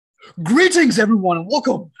Greetings, everyone, and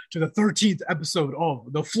welcome to the 13th episode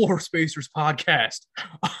of the Floor Spacers podcast.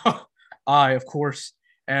 I, of course,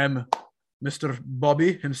 am Mr.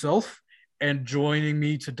 Bobby himself, and joining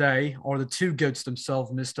me today are the two goats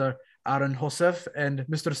themselves, Mr. Aaron Josef and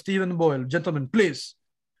Mr. Stephen Boyle. Gentlemen, please.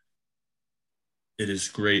 It is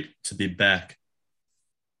great to be back.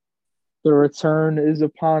 The return is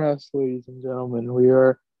upon us, ladies and gentlemen. We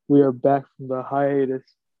are back from the hiatus.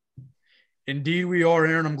 Indeed, we are,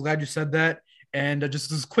 Aaron. I'm glad you said that. And just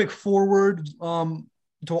this quick forward to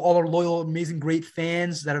all our loyal, amazing, great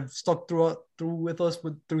fans that have stuck through with us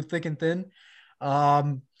through thick and thin.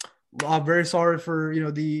 I'm very sorry for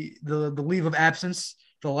the leave of absence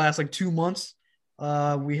for the last 2 months.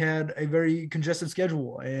 We had a very congested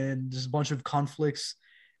schedule and just a bunch of conflicts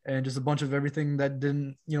and just a bunch of everything that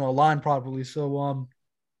didn't align properly. So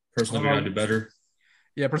Personally, we got to do better.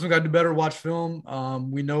 Yeah, personally, got to do better. Watch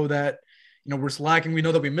film. We know that. We're slacking. We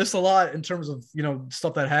know that we missed a lot in terms of,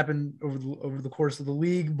 stuff that happened over the course of the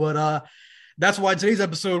league. But that's why today's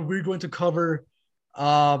episode, we're going to cover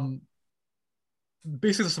basically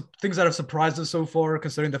the things that have surprised us so far,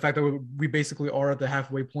 considering the fact that we basically are at the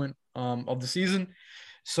halfway point of the season.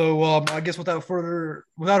 So I guess without further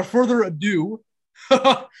ado,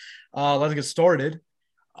 let's get started.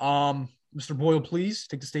 Mr. Boyle, please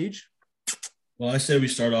take the stage. Well, I say we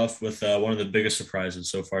start off with one of the biggest surprises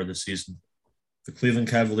so far this season. The Cleveland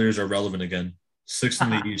Cavaliers are relevant again, sixth in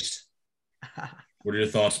the East. What are your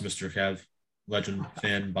thoughts, Mr. Cav, legend,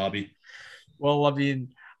 fan, Bobby? Well, I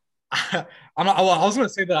mean, I was going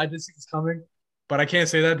to say that I did see this coming, but I can't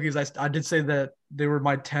say that because I did say that they were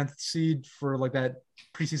my 10th seed for that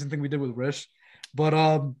preseason thing we did with Rish. But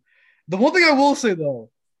the one thing I will say, though,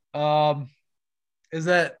 is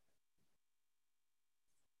that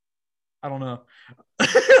I don't know.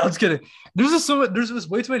 I'm just kidding. There's just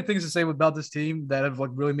way too many things to say about this team that have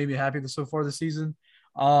really made me happy so far this season.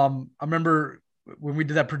 I remember when we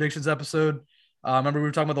did that predictions episode. I remember we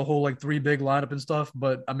were talking about the whole three big lineup and stuff.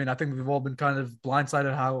 But I mean, I think we've all been kind of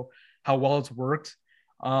blindsided how well it's worked.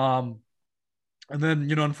 And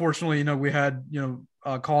then unfortunately, we had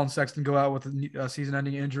Colin Sexton go out with a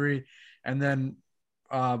season-ending injury, and then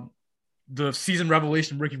the season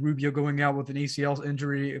revelation, Ricky Rubio, going out with an ACL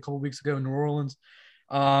injury a couple weeks ago in New Orleans.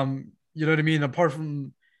 You know what I mean? Apart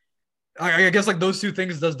from, I guess those two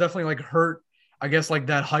things does definitely hurt, I guess,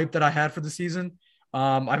 that hype that I had for the season.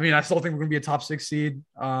 I mean, I still think we're going to be a top 6 seed,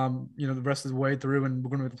 the rest of the way through, and we're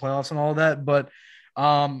going to make the playoffs and all that. But,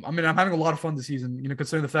 I mean, I'm having a lot of fun this season,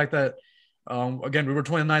 considering the fact that, again, we were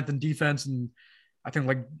 29th in defense and I think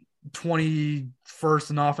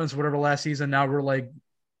 21st in offense, whatever last season. Now we're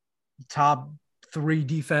top 3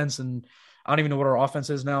 defense, and I don't even know what our offense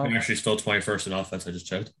is now. I'm actually still 21st in offense. I just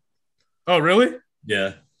checked. Oh, really?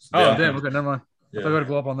 Yeah. Oh, damn. Okay, never mind. Yeah. I thought we had to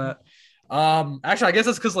go up on that. Actually, I guess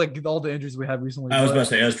that's because all the injuries we had recently. I was about to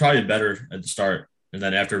say it was probably better at the start, and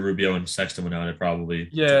then after Rubio and Sexton went out, it probably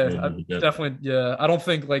definitely. Yeah, I don't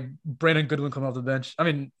think Brandon Goodwin coming off the bench. I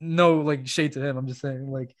mean, no shade to him. I'm just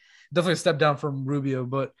saying definitely a step down from Rubio,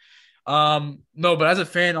 but. No, but as a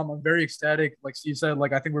fan, I'm very ecstatic. Like Steve said,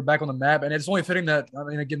 I think we're back on the map, and it's only fitting that, I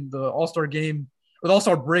mean, again, the All-Star game or the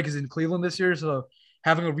All-Star break is in Cleveland this year, so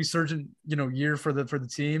having a resurgent, year for the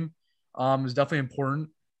team, is definitely important.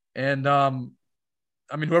 And I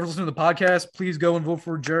mean, whoever's listening to the podcast, please go and vote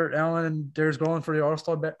for Jarrett Allen and Darius Garland for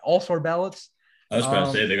the All-Star ballots. I was about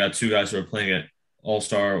to say they got 2 guys who are playing at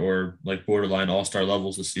All-Star or borderline All-Star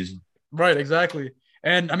levels this season. Right, exactly.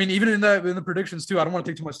 And I mean, even in the predictions too, I don't want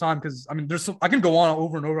to take too much time because I mean, I can go on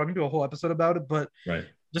over and over. I can do a whole episode about it, but right.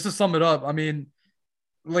 Just to sum it up, I mean,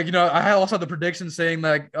 I also had the predictions saying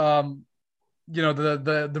the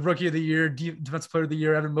rookie of the year, defensive player of the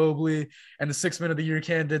year, Evan Mobley, and the 6th man of the year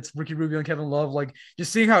candidates, Ricky Rubio and Kevin Love.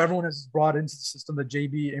 Just seeing how everyone has brought into the system that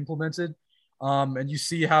JB implemented, and you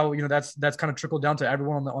see how that's kind of trickled down to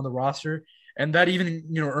everyone on the roster, and that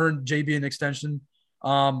even earned JB an extension.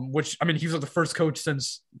 Which I mean, he was the first coach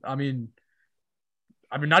since I mean,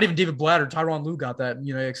 not even David Blatt or Tyronn Lue got that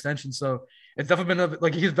extension. So it's definitely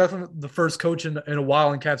been he's definitely the first coach in a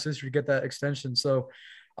while in Cavs history to get that extension. So,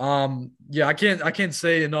 yeah, I can't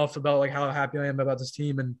say enough about how happy I am about this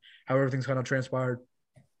team and how everything's kind of transpired.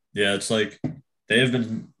 Yeah, it's they have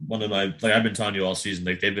been one of my I've been telling you all season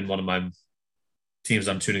they've been one of my teams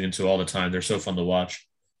I'm tuning into all the time. They're so fun to watch.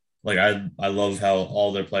 I love how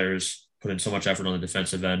all their players put in so much effort on the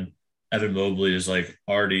defensive end. Evan Mobley is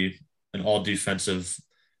already an all defensive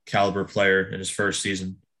caliber player in his first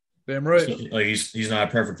season. Damn right. So, he's not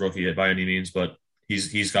a perfect rookie yet by any means, but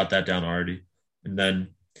he's got that down already. And then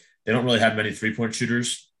they don't really have many 3-point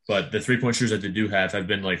shooters, but the 3-point shooters that they do have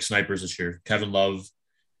been snipers this year. Kevin Love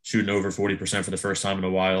shooting over 40% for the first time in a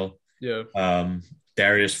while. Yeah.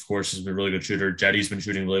 Darius, of course, has been a really good shooter. Jetty's been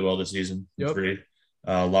shooting really well this season. Yep.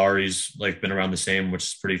 Lowry's like been around the same, which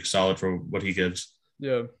is pretty solid for what he gives.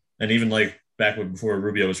 Yeah. And even like back before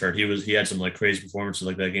Rubio was hurt, he had some like crazy performances.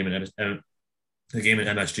 Like that game the game in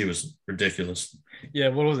MSG was ridiculous. Yeah.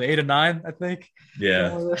 What was it? 8 and 9, I think.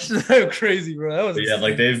 Yeah. Oh, that's crazy, bro. That was But yeah,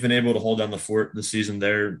 like they've been able to hold down the fort this season.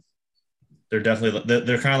 They're definitely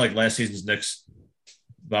they're kind of like last season's Knicks,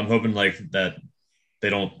 but I'm hoping like that they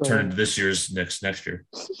don't turn into this year's Knicks next year.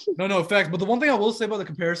 No, facts. But the one thing I will say about the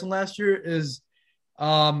comparison last year is,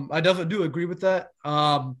 I definitely do agree with that.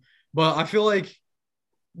 But I feel like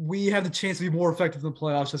we have the chance to be more effective in the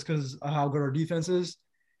playoffs just because of how good our defense is,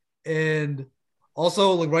 and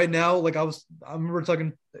also like right now, like I remember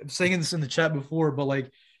saying this in the chat before, but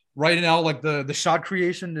like right now, like the shot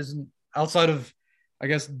creation isn't outside of, I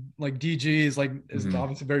guess, like DG is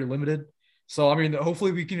obviously very limited. So, I mean,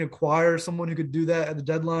 hopefully we can acquire someone who could do that at the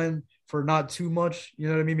deadline for not too much. You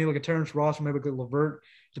know what I mean? Maybe like a Terrence Ross or maybe like a LeVert,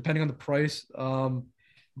 depending on the price.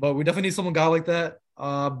 But we definitely need someone guy like that.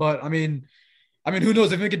 But I mean, who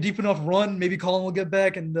knows? If we make a deep enough run, maybe Colin will get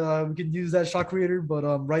back and we can use that shot creator. But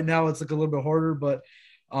right now it's like a little bit harder. But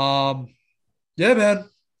yeah, man,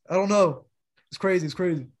 I don't know. It's crazy. It's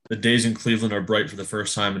crazy. The days in Cleveland are bright for the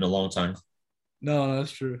first time in a long time. No,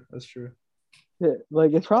 that's true. That's true. Yeah,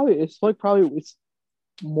 like it's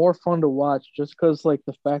more fun to watch just because like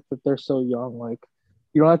the fact that they're so young. Like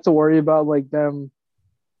you don't have to worry about like them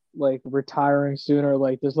like retiring sooner.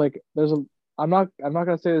 Like there's a I'm not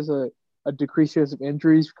gonna say there's a decreased chance of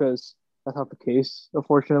injuries because that's not the case,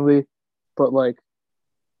 unfortunately. But like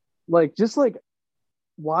just like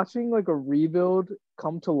watching like a rebuild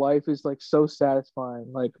come to life is like so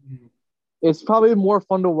satisfying. Like it's probably more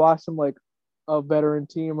fun to watch than like a veteran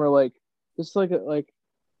team or like just like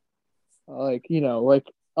you know like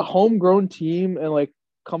a homegrown team and like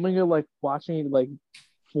coming to like watching it like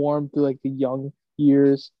form through like the young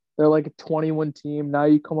years. They're like a 21 team. Now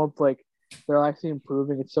you come up like they're actually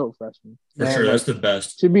improving. It's so refreshing. For sure, that's the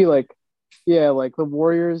best. Should be like, yeah, like the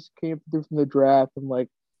Warriors came through from the draft and like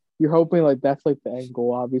you're hoping like that's like the end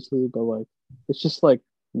goal, obviously, but like it's just like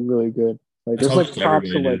really good. Like there's like props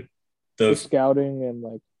to like the scouting and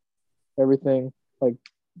like everything. Like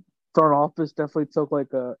front office definitely took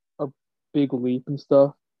like a big leap and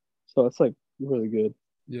stuff. So it's like really good.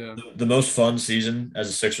 Yeah. The most fun season as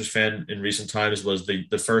a Sixers fan in recent times was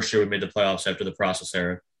the first year we made the playoffs after the process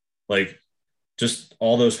era. Like just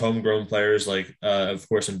all those homegrown players, like of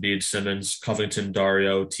course Embiid, Simmons, Covington,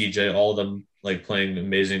 Dario, TJ, all of them like playing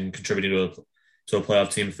amazing, contributing to a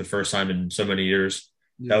playoff team for the first time in so many years.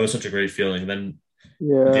 Yeah. That was such a great feeling. Then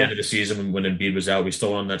at the end of the season when Embiid was out, we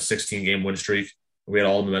still won that 16-game win streak. We had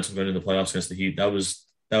all the momentum going into the playoffs against the Heat. That was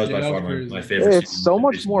by far my favorite. It's so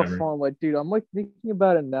much more fun. Like, dude, I'm like thinking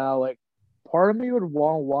about it now. Like, part of me would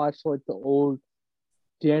want to watch like the old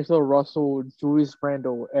D'Angelo Russell, Julius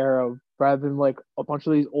Randle era rather than like a bunch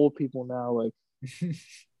of these old people now. Like,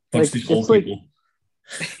 these old people.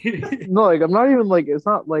 No, like I'm not even like it's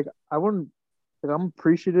not like I wouldn't like I'm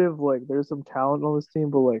appreciative. Like, there's some talent on this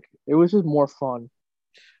team, but like it was just more fun.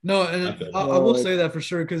 No, and I will say that for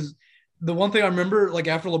sure because the one thing I remember, like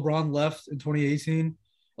after LeBron left in 2018,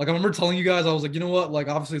 like I remember telling you guys, I was like, you know what, like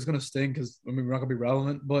obviously it's gonna stink because I mean we're not gonna be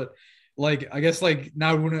relevant, but like I guess like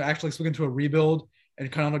now we're gonna actually swing into a rebuild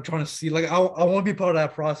and kind of like trying to see like I want to be part of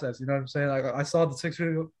that process. You know what I'm saying? Like I saw the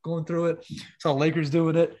Sixers going through it, saw Lakers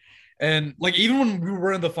doing it, and like even when we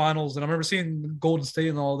were in the finals, and I remember seeing Golden State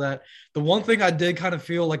and all that. The one thing I did kind of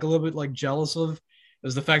feel like a little bit like jealous of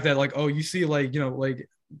is the fact that like you see like like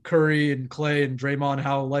Curry and Clay and Draymond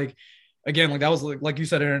how like. Again, like that was like you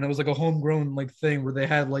said, Aaron, it was like a homegrown like thing where they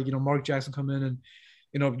had like, Mark Jackson come in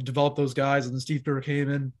and, develop those guys. And then Steve Kerr came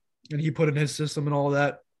in and he put in his system and all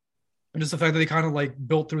that. And just the fact that they kind of like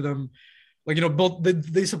built through them, like,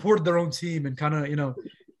 they supported their own team and kind of,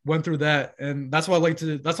 went through that. And that's why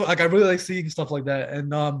I really like seeing stuff like that.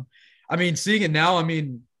 And I mean, seeing it now, I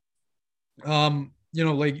mean,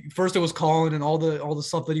 like first it was Colin and all the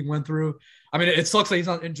stuff that he went through. I mean, it sucks that he's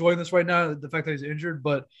not enjoying this right now, the fact that he's injured,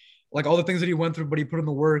 but like all the things that he went through, but he put in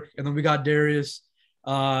the work. And then we got Darius.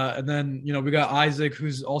 And then, we got Isaac,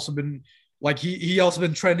 who's also been like, he also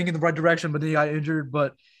been trending in the right direction, but then he got injured.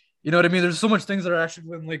 But you know what I mean? There's so much things that are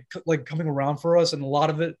actually been like coming around for us. And a lot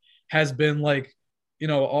of it has been like,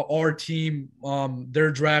 our team,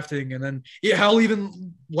 they're drafting. And then hell,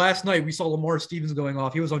 even last night we saw Lamar Stevens going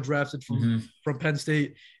off. He was undrafted from Penn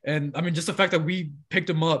State. And I mean, just the fact that we picked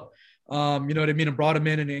him up, you know what I mean, and brought him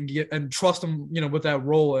in and trust him, with that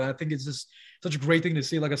role. And I think it's just such a great thing to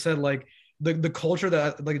see. Like I said, like the culture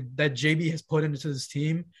that JB has put into this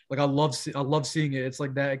team. Like I love seeing it. It's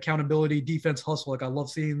like that accountability, defense hustle. Like I love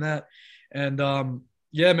seeing that. And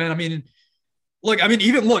yeah, man. I mean,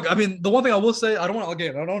 the one thing I will say, I don't want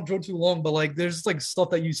again, I don't go too long, but like there's like stuff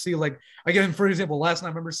that you see, like again, for example, last night I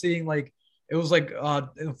remember seeing like it was like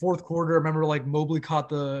in the fourth quarter, I remember like Mobley caught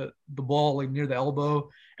the ball like near the elbow,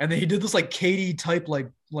 and then he did this like KD type like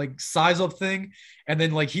size up thing, and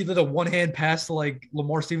then like he did a one hand pass to like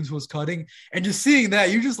Lamar Stevens who was cutting, and just seeing that,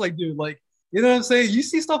 you just like, dude, like you know what I'm saying? You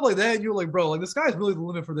see stuff like that, and you're like, bro, like this guy's really the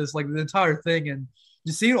limit for this, like the entire thing, and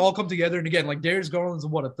you see it all come together. And again, like Darius Garland's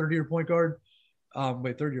what, a third-year point guard.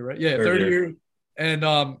 Third year, right? Yeah, third year.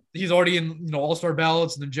 And he's already in all-star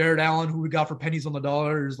ballots. And then Jared Allen, who we got for pennies on the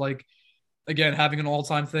dollar, is like again having an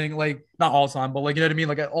all-time thing. Like not all-time, but like you know what I mean,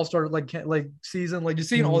 like an all-star like season. Like just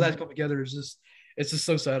seeing all that come together is just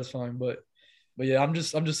so satisfying. But yeah, I'm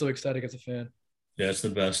just so ecstatic as a fan. Yeah, it's the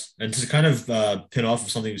best. And to kind of pin off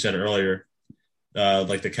of something you said earlier,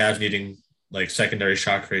 like the Cavs needing like secondary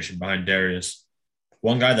shot creation behind Darius.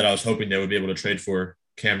 One guy that I was hoping they would be able to trade for,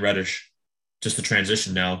 Cam Reddish. Just the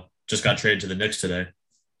transition now, just got traded to the Knicks today.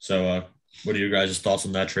 So what are your guys' thoughts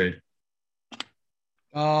on that trade?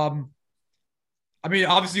 I mean,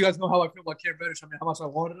 obviously you guys know how I feel about Cam Reddish. I mean, how much I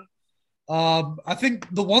wanted him. I think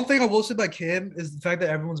the one thing I will say about Cam is the fact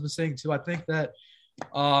that everyone's been saying too. I think that,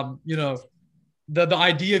 the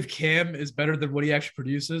idea of Cam is better than what he actually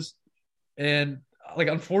produces. And like,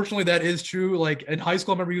 unfortunately that is true. Like in high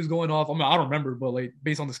school, I remember he was going off. I mean, I don't remember, but like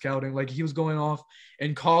based on the scouting, like he was going off.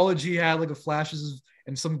 In college, he had like a flashes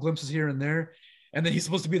and some glimpses here and there. And then he's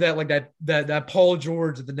supposed to be that Paul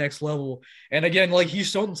George at the next level. And again, like he's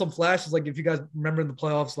shown some flashes. Like if you guys remember in the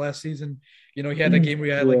playoffs last season, he had that game where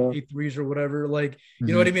he had like 8 threes or whatever. Like, you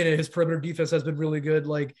know what I mean? And his perimeter defense has been really good.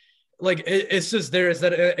 It's just there is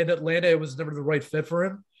that in Atlanta, it was never the right fit for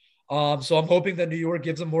him. So I'm hoping that New York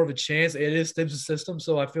gives him more of a chance. It is Tibbs' system,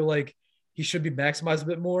 so I feel like he should be maximized a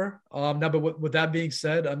bit more. Now, but with that being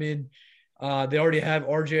said, I mean, they already have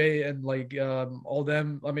RJ and like all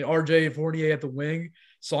them. I mean, RJ and Fournier at the wing.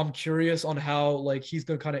 So I'm curious on how like he's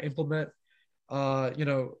gonna kind of implement,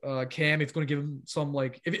 Cam. If he's gonna give him some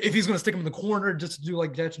like if he's gonna stick him in the corner just to do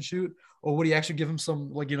like catch and shoot, or would he actually give him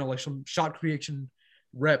some like some shot creation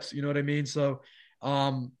reps? You know what I mean? So,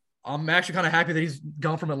 I'm actually kind of happy that he's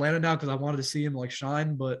gone from Atlanta now because I wanted to see him like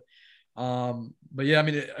shine. But yeah, I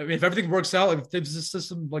mean, if everything works out, like if Tibbs'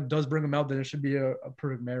 system like does bring him out, then it should be a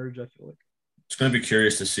perfect marriage. I feel like It's going to be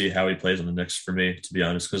curious to see how he plays on the Knicks for me, to be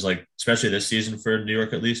honest, because like especially this season for New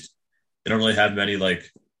York at least, they don't really have many like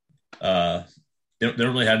they don't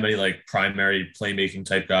really have many like primary playmaking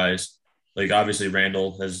type guys. Like obviously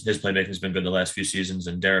Randall his playmaking has been good the last few seasons,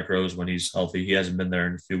 and Derrick Rose when he's healthy, he hasn't been there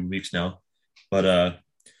in a few weeks now, but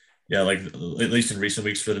yeah, like at least in recent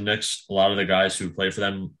weeks for the Knicks, a lot of the guys who play for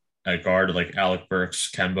them at guard, like Alec Burks,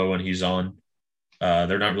 Kemba when he's on,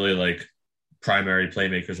 they're not really like primary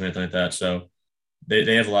playmakers or anything like that. So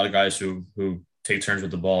they have a lot of guys who take turns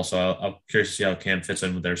with the ball. So I'm curious to see how Cam fits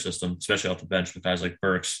in with their system, especially off the bench with guys like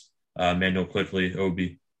Burks, Manuel Quickly,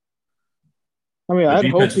 Obi. I mean, But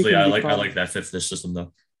defensively, I like that fit for this system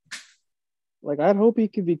though. Like I'd hope he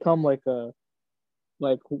could become like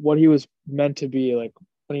what he was meant to be, like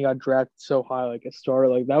when he got drafted so high, like a starter.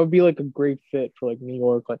 Like that would be like a great fit for like New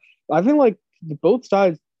York. Like I think like both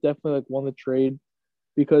sides definitely like won the trade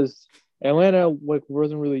because Atlanta like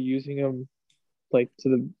wasn't really using him like to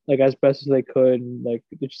the like as best as they could, and like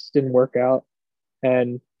it just didn't work out.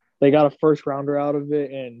 And they got a first rounder out of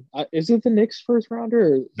it. And is it the Knicks first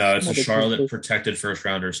rounder? No, it's a Charlotte protected first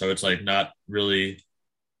rounder. So it's like not really.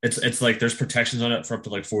 It's like there's protections on it for up to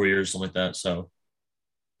like 4 years, something like that. So.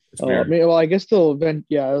 I mean, well, I guess they'll event.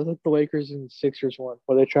 Yeah, it was like the Lakers and Sixers one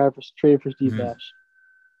where they traded for Steve Nash,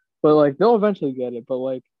 but like they'll eventually get it. But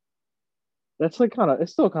like that's like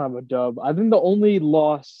it's still kind of a dub. I think the only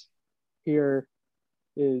loss here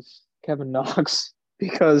is Kevin Knox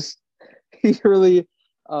because he really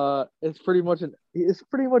it's pretty much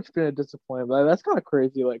been a disappointment. But that's kind of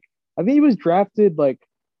crazy. Like I think he was drafted like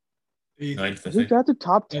ninth. He drafted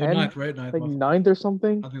top 10, ninth, right? Ninth, like ninth or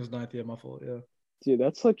something. I think it was ninth. Yeah, my fault. Yeah. Dude,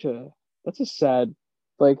 that's a sad,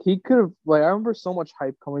 like he could have, like I remember so much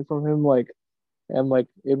hype coming from him, like, and like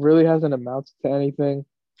it really hasn't amounted to anything.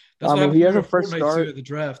 That's I mean, he has a fresh start at the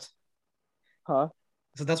draft. Huh?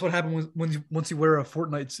 So that's what happened once you wear a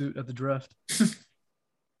Fortnite suit at the draft.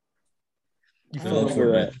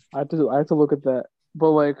 I have to look at that,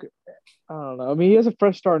 but like I don't know. I mean, he has a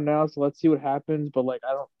fresh start now, so let's see what happens. But like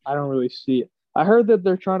I don't really see it. I heard that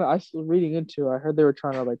they're trying to. I was reading into. I heard they were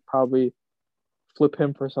trying to like probably flip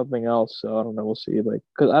him for something else. So I don't know. We'll see. Like,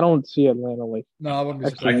 because I don't see Atlanta like No, I wouldn't be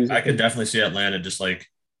actually surprised. using I could him. definitely see Atlanta just like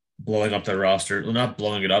blowing up their roster. Well, not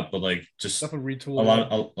blowing it up, but like just Definitely a retool. Yeah.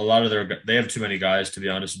 lot a lot of they have too many guys to be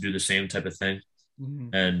honest to do the same type of thing, Mhm.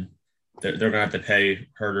 and they're gonna have to pay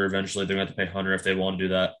Herter eventually. They're gonna have to pay Hunter if they want to do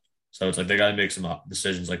that. So it's like they got to make some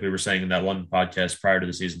decisions, like we were saying in that one podcast prior to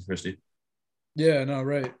the season, Christy. Yeah, no,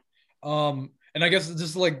 right. And I guess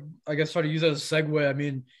just like try to use that as a segue. I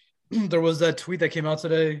mean, there was that tweet that came out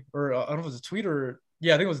today, or I don't know if it was a tweet or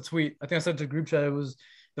yeah, I think it was a tweet. I think I sent it to the group chat. It was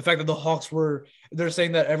the fact that the Hawks they're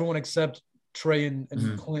saying that everyone except Trey and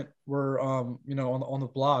Mm-hmm. Clint were on the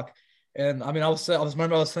block. And I mean, I was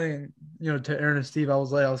saying, to Aaron and Steve, I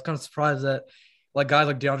was kind of surprised that like guys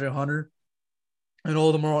like DeAndre Hunter and all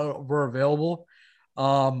of them were available.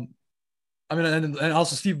 Um, I mean, and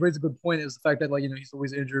also Steve raised a good point is the fact that like he's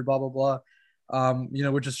always injured, blah blah blah.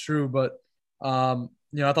 Which is true, but I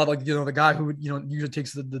thought like the guy who usually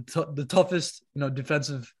takes the toughest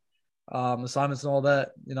defensive assignments and all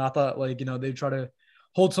that. I thought like they try to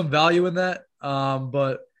hold some value in that.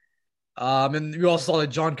 And you also saw that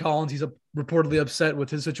John Collins, he's reportedly upset with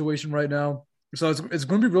his situation right now. So it's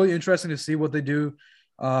going to be really interesting to see what they do.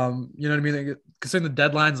 You know what I mean? Considering the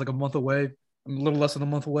deadline is like a month away, a little less than a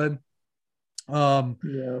month away.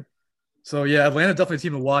 Yeah. So yeah, Atlanta definitely a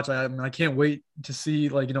team to watch. I mean, I can't wait to see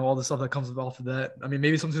like all the stuff that comes off of that. I mean,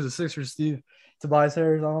 maybe something to the Sixers, Steve, Tobias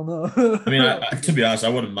Harris. I don't know. I mean, to be honest, I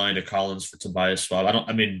wouldn't mind a Collins for Tobias swap. I don't.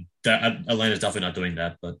 I mean, Atlanta's definitely not doing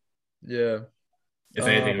that. But Yeah. if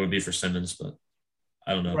anything, it would be for Simmons. But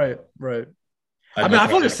I don't know. Right. I I'd mean, much I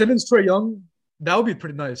feel like rather. Simmons, Trae Young, that would be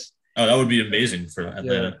pretty nice. Oh, that would be amazing for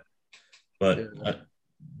Atlanta. Yeah. But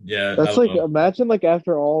yeah, I That's don't like know. imagine like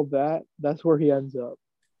after all that, that's where he ends up.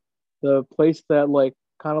 The place that like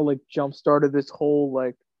kind of like jump started this whole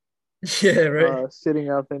like Yeah. Right. sitting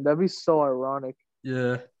out thing. That'd be so ironic.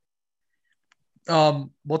 Yeah.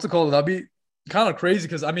 What's it called? That'd be kind of crazy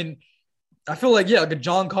because I mean, I feel like like a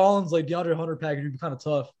John Collins, like DeAndre Hunter package would be kind of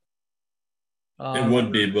tough. It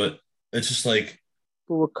would be, but it's just like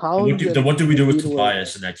But with Collins and what do we do with Embiid were,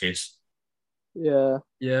 Tobias in that case? yeah,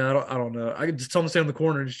 Yeah, I don't know. I could just tell him to stay in the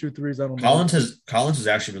corner and just shoot threes. I don't know. Collins has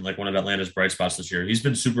actually been like one of Atlanta's bright spots this year. He's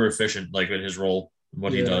been super efficient, like in his role and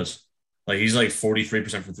what he Yeah. does. Like he's like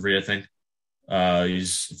 43% from three, I think. He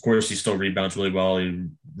still rebounds really well. He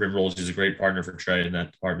rim rolls. He's a great partner for Trey in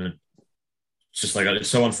that department. It's just like it's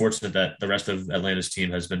so unfortunate that the rest of Atlanta's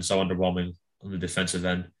team has been so underwhelming on the defensive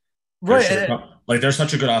end. Right. They're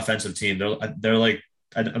such a good offensive team. They're like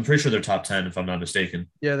I'm pretty sure they're top 10 if I'm not mistaken.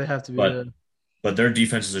 Yeah, they have to be. But Yeah. but their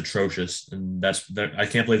defense is atrocious, and I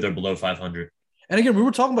can't believe they're below 500. And again, we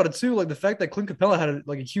were talking about it too, like the fact that Clint Capella had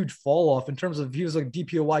a huge fall off in terms of he was like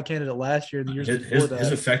DPOY candidate last year and the years before that.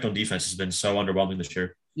 His effect on defense has been so underwhelming this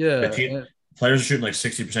year. Yeah. Players are shooting like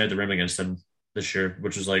 60% of the rim against him this year,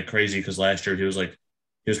 which is like crazy because last year he was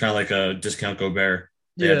kind of like a discount Gobert.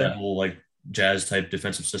 They had that whole like Jazz type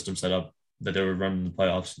defensive system set up that they were running in the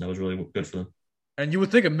playoffs, and that was really good for them. And you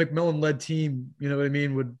would think a McMillan led team, you know what I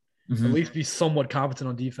mean, would at least be somewhat competent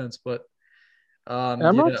on defense, but and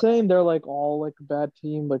I'm not saying they're like all like a bad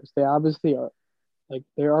team. Like they obviously are, like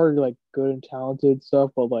they are like good and talented stuff.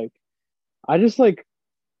 But like, I just like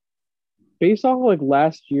based off of, like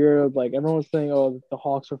last year, like everyone was saying, oh, the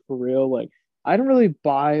Hawks are for real. Like I didn't really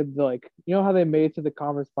buy the like how they made it to the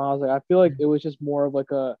conference finals. Like I feel like it was just more of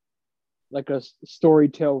like a story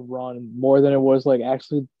tale run more than it was like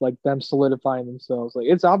actually like them solidifying themselves. Like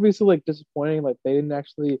it's obviously like disappointing. Like they didn't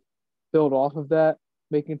actually build off of that,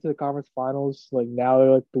 making it to the conference finals. Like now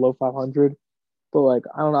they're like below 500. But like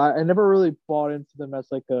I don't know, I never really bought into them as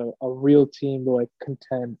like a real team to like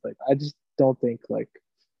contend. Like I just don't think like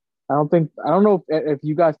I don't know if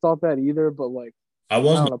you guys thought that either, but like I I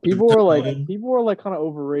wasn't don't know. People were like kind of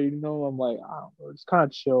overrated. I'm like I don't know, it's kind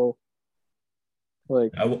of chill.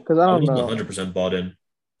 Like because I don't wasn't know. 100% bought in,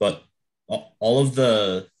 but all of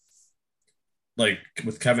the like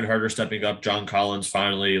with Kevin Herter stepping up, John Collins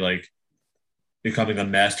finally like becoming a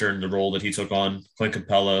master in the role that he took on, Clint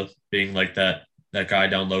Capella being like that guy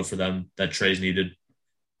down low for them that Trey's needed.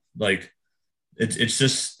 Like it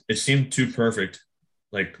seemed too perfect,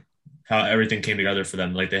 like how everything came together for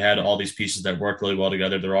them. Like they had all these pieces that worked really well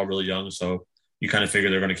together. They're all really young, so you kind of figure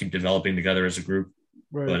they're going to keep developing together as a group.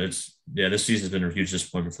 right. But this season's been a huge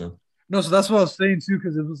disappointment for them. No, so that's what I was saying too,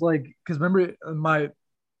 because it was like remember in my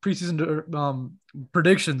preseason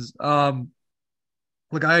predictions,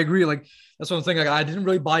 like I agree, like that's what I'm saying. Like I didn't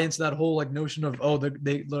really buy into that whole like notion of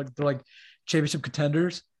they're like championship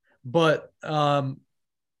contenders, but you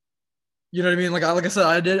know what I mean? Like I said,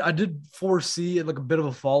 I did foresee like a bit of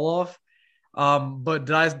a fall off. But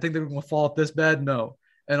did I think they were going to fall off this bad? No.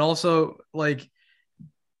 And also, like,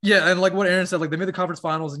 yeah, and like what Aaron said, like they made the conference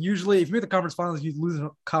finals, and usually if you make the conference finals, you lose in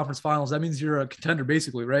conference finals. That means you're a contender,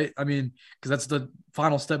 basically, right? I mean, because that's the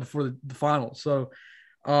final step before the finals. So,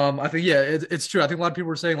 I think yeah, it's true. I think a lot of people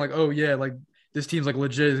were saying like, oh yeah, like this team's like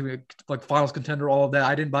legit, like finals contender, all of that.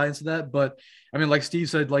 I didn't buy into that, but I mean, like Steve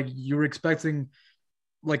said, like you were expecting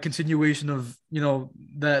like continuation of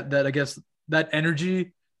that I guess that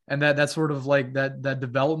energy and that sort of like that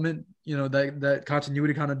development, that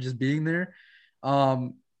continuity kind of just being there.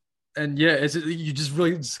 Um, and yeah, it's you just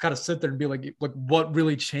really just kind of sit there and be like what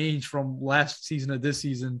really changed from last season to this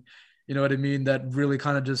season, you know what I mean? That really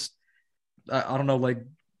kind of just I don't know, like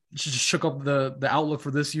just shook up the outlook for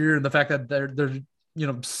this year and the fact that they're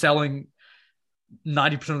selling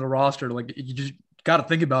 90% of the roster. Like you just got to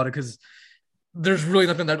think about it because there's really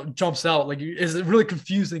nothing that jumps out. Like it's a really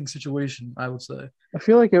confusing situation, I would say. I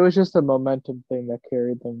feel like it was just a momentum thing that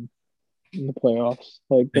carried them in the playoffs.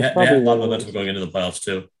 Like They that's had, they had probably a lot what of it momentum was. going into the playoffs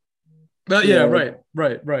too. But yeah, Yeah,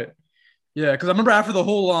 right. Yeah, because I remember after the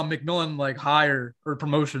whole McMillan like hire or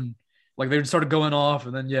promotion, like they started going off,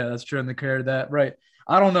 and then yeah, that's true, and they carried that. Right.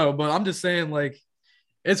 I don't know, but I'm just saying like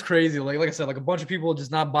it's crazy. Like I said, like a bunch of people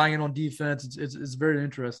just not buying in on defense. It's very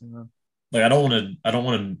interesting, man. Like I don't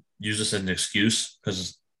want to use this as an excuse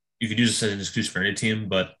because you could use this as an excuse for any team,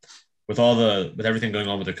 but with everything going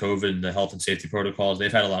on with the COVID and the health and safety protocols,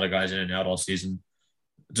 they've had a lot of guys in and out all season,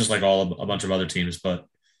 just like a bunch of other teams. But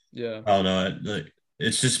Yeah. I don't know,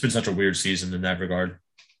 it's just been such a weird season in that regard.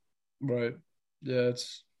 Right. Yeah,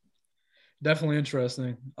 it's definitely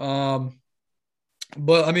interesting.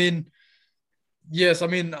 But I mean, yes, I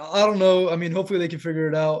mean, I don't know. I mean, hopefully they can figure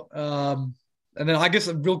it out. And then I guess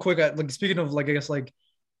real quick, like speaking of like I guess like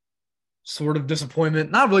sort of disappointment,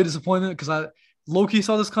 not really disappointment because I low key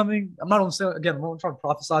saw this coming. I'm not gonna say again, I'm not trying to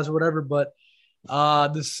prophesize or whatever, but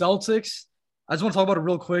the Celtics. I just want to talk about it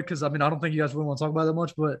real quick because I mean I don't think you guys really want to talk about it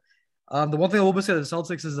much, but the one thing I will say to the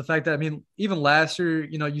Celtics is the fact that I mean even last year,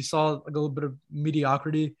 you saw like a little bit of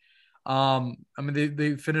mediocrity. I mean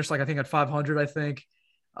they finished like I think at 500, I think.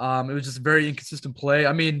 It was just very inconsistent play.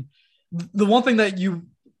 I mean, the one thing that you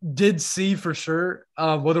did see for sure,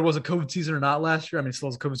 whether it was a COVID season or not last year, I mean, it still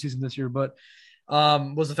was a COVID season this year, but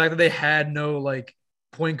was the fact that they had no like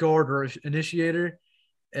point guard or initiator,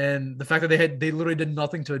 and the fact that they literally did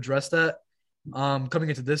nothing to address that coming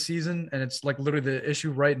into this season, and it's like literally the issue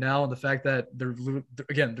right now, and the fact that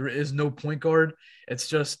again there is no point guard. It's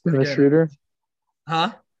just Dennis again, Schroeder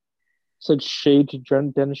huh? said shade to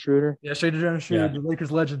Dennis Schroeder. Yeah, Shea Schroeder, Yeah. the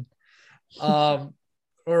Lakers legend. Um,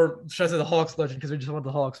 or should I say the Hawks legend because we just want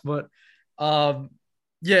the Hawks, but um,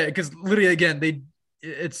 yeah, because literally again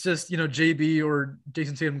it's just JB or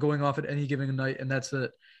Jason Tatum going off at any given night, and that's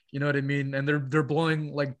it. You know what I mean? And they're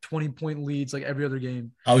blowing like 20-point leads like every other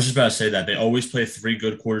game. I was just about to say that they always play 3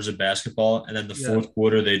 good quarters of basketball, and then the Yeah, fourth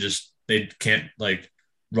quarter they can't like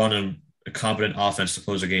run a competent offense to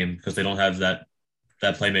close a game because they don't have that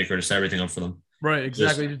playmaker to set everything up for them. right,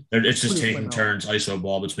 Just exactly. it's just Please play taking now. turns ISO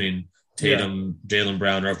ball between Yeah, Tatum, Jalen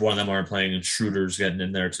Brown, or if one of them aren't playing, and Schroeder's getting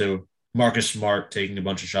in there too. Marcus Smart taking a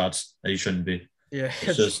bunch of shots that he shouldn't be. yeah,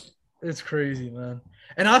 It's just it's crazy, man.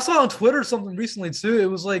 And I saw on Twitter something recently too. It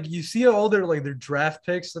was like you see all their draft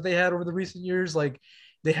picks that they had over the recent years. Like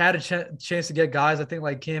they had a chance to get guys. I think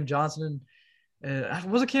like Cam Johnson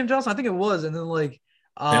and was it Cam Johnson? I think it was. And then like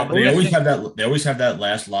but they we always had, have that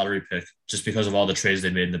last lottery pick just because of all the trades they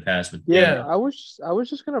made in the past. But yeah, I was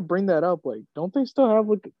just gonna bring that up. Like, don't they still have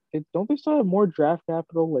more draft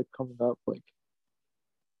capital like coming up? Like,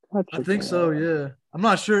 God, I check think that so. out. Yeah, I'm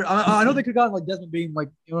not sure. I know they could have gotten like Desmond Bean, like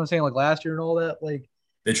you know what I'm saying, like last year and all that. Like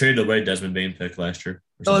they traded away Desmond Bain pick last year or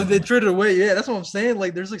oh, something they like that. traded away. Yeah, that's what I'm saying.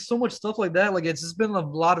 Like there's like so much stuff like that. Like it's just been a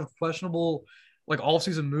lot of questionable like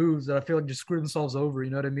offseason moves that I feel like just screw themselves over. You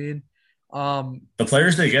know what I mean? Um, The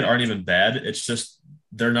players they get aren't even bad. It's just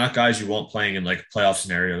they're not guys you want playing in like playoff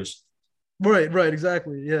scenarios. right,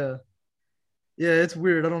 exactly. Yeah. Yeah, it's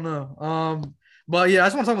weird. I don't know. But yeah, I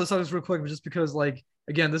just want to talk about the subjects real quick, just because, like,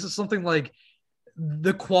 again, this is something like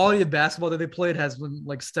the quality of basketball that they played has been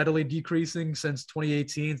like steadily decreasing since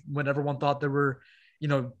 2018, when everyone thought they were,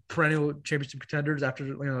 perennial championship contenders after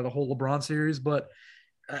the whole LeBron series. But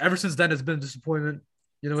ever since then, it's been a disappointment.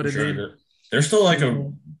 You know what For I sure. mean? They're still like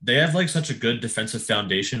they have like such a good defensive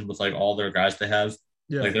foundation with like all their guys they have.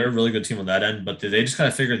 Yeah, Like they're a really good team on that end, but they just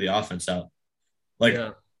gotta figure the offense out. Like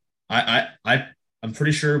yeah, I'm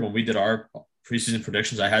pretty sure when we did our preseason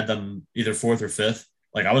predictions, I had them either fourth or fifth.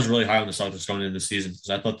 Like I was really high on the Celtics going into the season because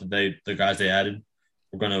I thought that the guys they added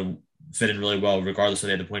were gonna fit in really well, regardless if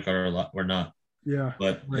they had the point guard or not. Yeah.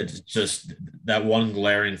 but Right. it's just that one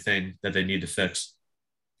glaring thing that they need to fix.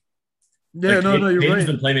 Yeah. Like No. No. You're Tatum's right.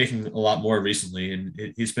 been playmaking a lot more recently, and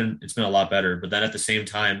it's been a lot better. But then at the same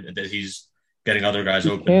time that he's getting other guys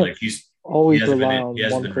You open, can't like always rely he on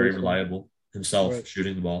hasn't one been very person. reliable himself Right.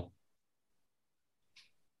 shooting the ball.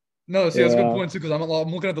 No. See, that's a good Yeah. point too. Because I'm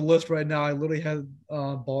looking at the list right now. I literally had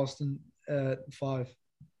Boston at 5.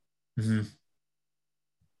 Mm-hmm.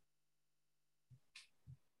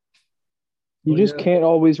 You But just yeah. can't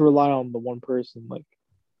always rely on the one person. Like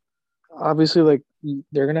obviously, like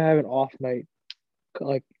they're gonna have an off night,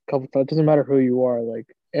 like a couple times. It doesn't matter who you are. Like,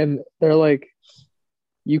 and they're like,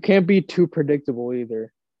 you can't be too predictable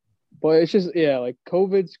either. But it's just yeah, like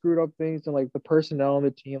COVID screwed up things and like the personnel on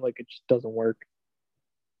the team, like it just doesn't work.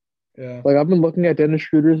 Yeah. Like I've been looking at Dennis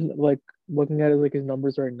Schroeder's like looking at like his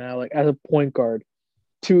numbers right now, like as a point guard,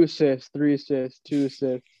 2 assists, 3 assists, 2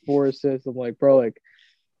 assists, 4 assists. I'm like, bro, like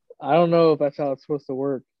I don't know if that's how it's supposed to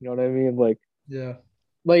work. You know what I mean? Yeah.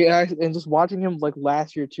 And just watching him like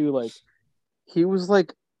last year too, like he was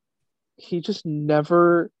like he just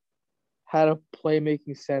never had a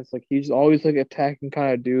playmaking sense. Like he's always like attacking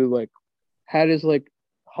kind of dude. Like had his like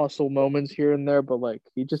hustle moments here and there, but like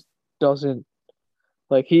he just doesn't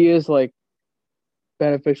like he is like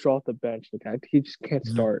beneficial off the bench. Like he just can't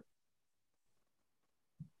Mm-hmm. start.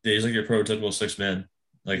 Yeah, he's like your prototypical six man.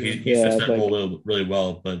 Like Yeah. he fits Yeah, that role like really, really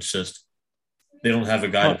well, but it's just they don't have a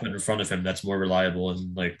guy to put in front of him that's more reliable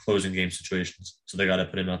in like closing game situations. So they got to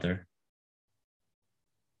put him out there.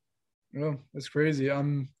 Yeah. It's crazy. I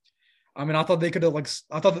mean, I thought they could have like.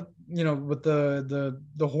 I thought that with the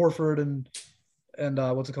Horford and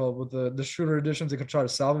what's it called with the shooter additions, they could try to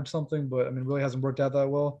salvage something, but I mean, really hasn't worked out that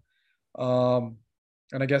well. Um,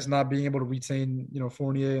 and I guess not being able to retain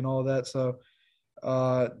Fournier and all of that. So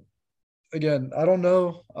uh, again, I don't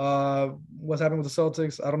know what's happening with the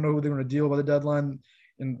Celtics. I don't know who they're going to deal by the deadline.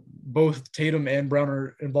 And both Tatum and Brown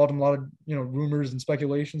are involved in a lot of rumors and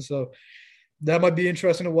speculation. So that might be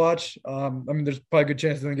interesting to watch. I mean, there's probably a good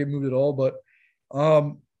chance they don't get moved at all, but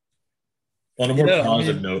um, On a more yeah, I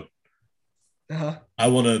positive mean, note, uh, I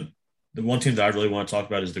want to. The one team that I really want to talk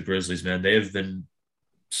about is the Grizzlies. Man, they have been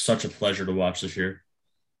such a pleasure to watch this year,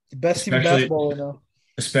 the best team in especially basketball right now.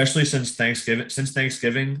 especially since Thanksgiving. Since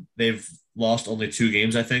Thanksgiving, they've lost only 2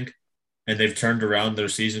 games, I think, and they've turned around their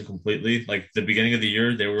season completely. Like the beginning of the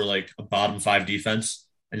year, they were like a bottom 5 defense,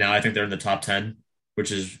 and now I think they're in the top 10,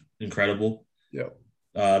 which is incredible.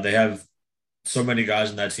 Yeah, They have so many guys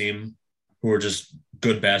in that team who are just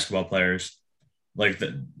good basketball players. Like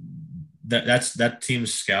that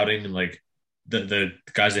team's scouting and like the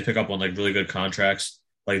guys they pick up on like really good contracts.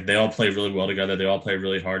 Like they all play really well together. They all play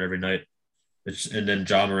really hard every night. And then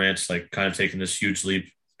John Morant's like kind of taking this huge leap,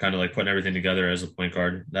 kind of like putting everything together as a point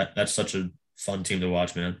guard. That's such a fun team to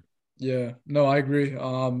watch, man. yeah. No, I agree.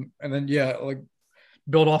 And then yeah, like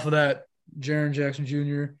build off of that, Jaren Jackson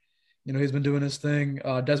Jr. He's been doing his thing.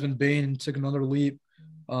 Desmond Bain took another leap.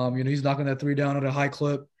 He's knocking that three down at a high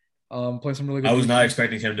clip. Playing some really I good was not defense.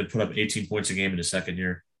 expecting him to put up 18 points a game in his second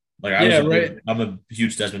year. Like Yeah, right. I'm a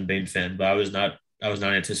huge Desmond Bain fan, but I was not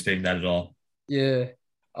anticipating that at all. Yeah.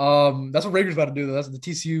 That's what Rager's about to do though. That's the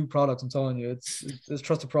TCU products. I'm telling you, it's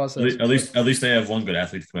trust the process. But At least they have one good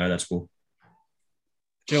athlete to come out of that school.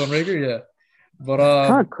 Jalen Rager, yeah. But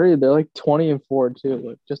kind of crazy. They're like 20-4 too.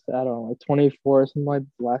 Like just to add on, like 24, something like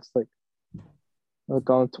the last like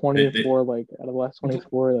on 20 They, and they, 4, like out of the last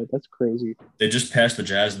 24. Like that's crazy. they just passed the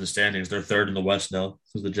Jazz in the standings. They're third in the West now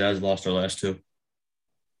because the Jazz lost their last 2.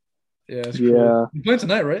 yeah, it's crazy. Yeah. You're playing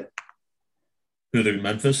tonight, right? Who the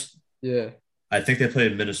Memphis? Yeah. I think they play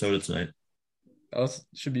in Minnesota tonight.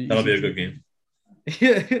 Should be That'll easy. be a good game.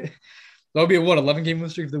 Yeah. That'll be a 11 game win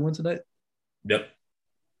streak if they win tonight. Yep,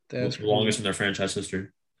 That's the crazy. longest in their franchise history.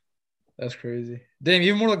 That's crazy. Damn,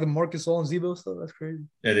 even more like the Marcus All and Zebo stuff. That's crazy.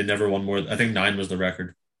 Yeah, they never won more. I think 9 was the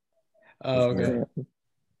record Oh, before.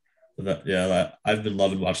 okay. Yeah. I've been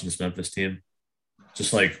loving watching this Memphis team.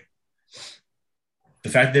 Just like the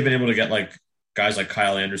fact that they've been able to get like guys like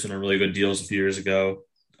Kyle Anderson on really good deals a few years ago.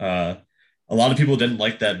 A lot of people didn't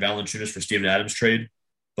like that Valanciunas for Steven Adams trade,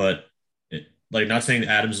 but like not saying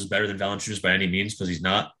Adams is better than Valanciunas by any means because he's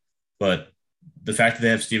not. But the fact that they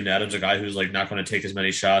have Steven Adams, a guy who's like not going to take as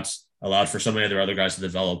many shots, allowed for so many of their other guys to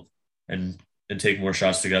develop and take more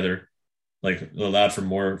shots together. Like allowed for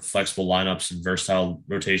more flexible lineups and versatile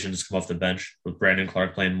rotations to come off the bench with Brandon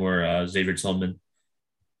Clark playing more Xavier Tillman.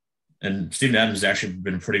 And Steven Adams has actually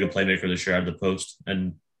been a pretty good playmaker this year out of the post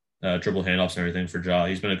and dribble handoffs and everything for Ja.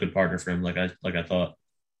 He's been a good partner for him, like I thought.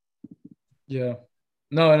 Yeah.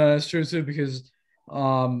 No, it's true too because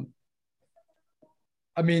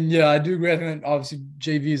I mean, yeah, I do agree. I think that obviously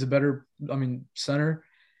JV is a better, center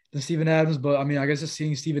than Steven Adams. But I mean, I guess just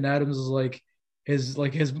seeing Steven Adams is like his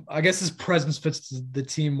I guess his presence fits the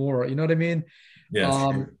team more. You know what I mean? Yeah, for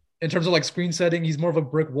Um, sure. in terms of like screen setting, he's more of a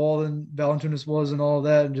brick wall than Valanciunas was and all of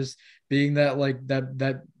that, and just being that like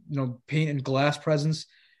that paint and glass presence.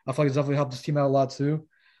 I feel like it's definitely helped this team out a lot too.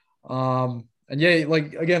 And yeah,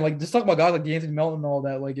 like again, like just talk about guys like Anthony Melton and all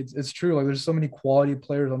that. Like it's true. Like there's so many quality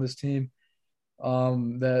players on this team.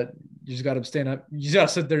 That you just got to stand up. You just got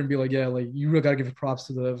to sit there and be like, yeah, like you really got to give props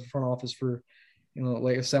to the front office for,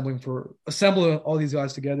 like assembling all these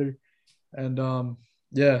guys together. And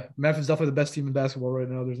yeah, Memphis is definitely the best team in basketball right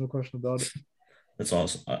now. There's no question about it. That's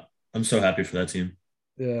awesome. I'm so happy for that team.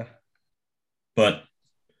 Yeah. But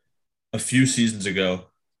a few seasons ago,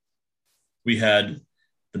 we had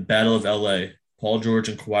the Battle of LA, Paul George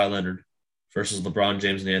and Kawhi Leonard versus LeBron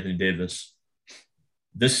James and Anthony Davis.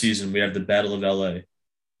 This season, we have the Battle of LA,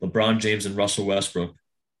 LeBron James and Russell Westbrook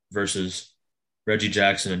versus Reggie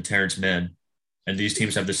Jackson and Terrence Mann. And these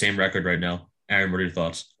teams have the same record right now. Aaron, what are your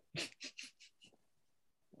thoughts?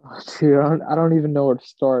 Dude, I don't even know where to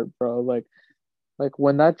start, bro. Like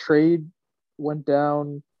when that trade went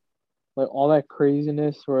down, like all that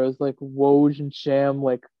craziness where it was like Woj and Sham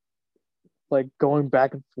like going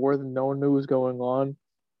back and forth and no one knew what was going on.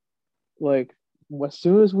 Like as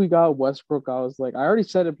soon as we got Westbrook, I was like, I already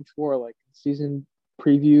said it before, like season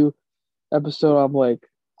preview episode. I'm like,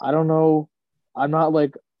 I don't know. I'm not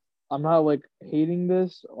like I'm not like hating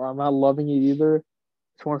this or I'm not loving it either.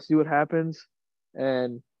 Just want to see what happens.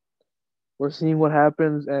 And we're seeing what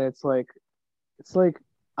happens, and it's like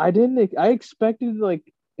I expected like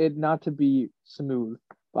it not to be smooth,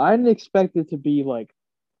 but I didn't expect it to be like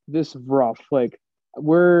this rough. Like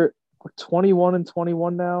we're 21 and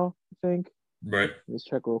 21 now, I think. Right. Let's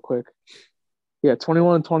check real quick. Yeah,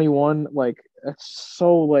 21 and 21. Like it's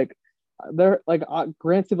so like there like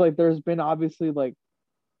granted like there's been obviously like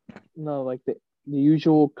like the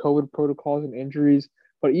usual COVID protocols and injuries,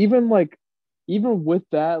 but even with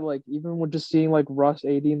that, like even with just seeing like Russ,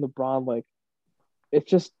 AD, and LeBron, like it's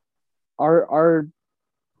just our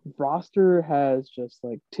roster has just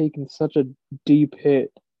like taken such a deep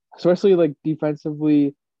hit, especially like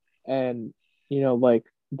defensively, and like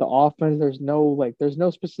the offense. There's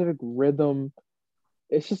no specific rhythm.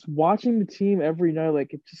 It's just watching the team every night.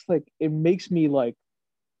 Like it just like it makes me like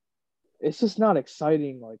it's just not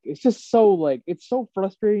exciting. Like it's just so like it's so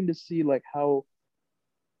frustrating to see like how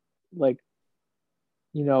like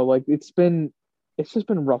like it's just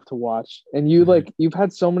been rough to watch. And you've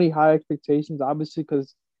had so many high expectations, obviously,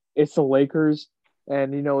 because it's the Lakers,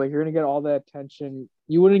 and like you're gonna get all that attention.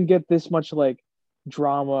 You wouldn't get this much like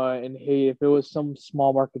drama and hate if it was some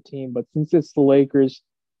small market team, but since it's the Lakers,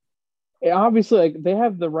 obviously like they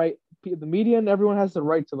have the right, the media and everyone has the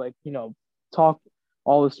right to like talk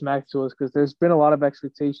all the smack to us because there's been a lot of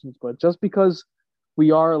expectations. But just because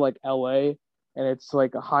we are like LA and it's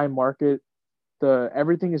like a high market, the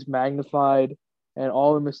everything is magnified and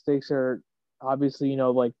all the mistakes are obviously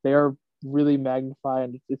like they're really magnified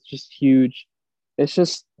and it's just huge. It's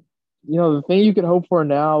just the thing you can hope for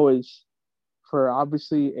now is for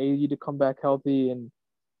obviously AD to come back healthy and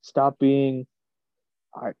stop being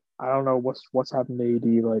I don't know what's happened to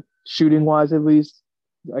AD, like shooting wise at least.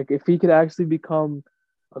 Like if he could actually become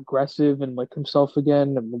aggressive and like himself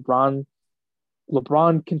again, and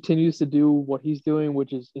LeBron continues to do what he's doing,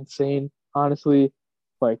 which is insane, honestly.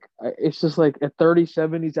 Like it's just like at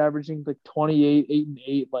 37, he's averaging like 28, 8 and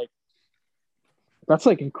 8. Like that's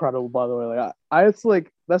like incredible, by the way. Like it's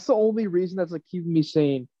like that's the only reason that's like keeping me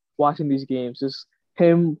sane watching these games is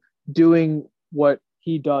him doing what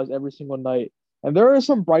he does every single night. And there are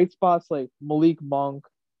some bright spots like Malik Monk,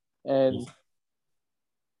 and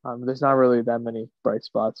there's not really that many bright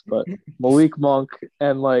spots, but Malik Monk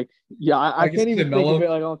and like yeah, I guess can't you say even think of Melo. it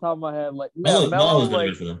like on top of my head. Like yeah, Melo Melo has been like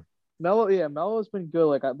good for them. Melo, yeah, Melo's been good.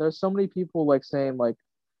 Like there's so many people like saying like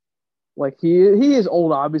he is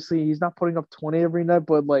old. Obviously, he's not putting up 20 every night,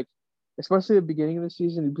 but like especially at the beginning of the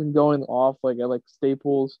season, he's been going off like at like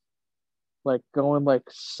Staples, like going like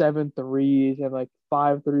 7 threes and like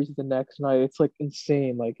 5 threes the next night. It's like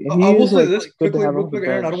insane. Like and I he will is say like this good to quickly, have real off the quick,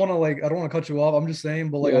 Aaron. bench. I don't want to cut you off. I'm just saying,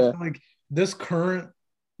 but like I Yeah, feel like this current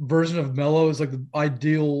version of Melo is like the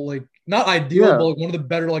ideal, like not ideal, but yeah. like one of the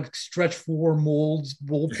better like stretch four molds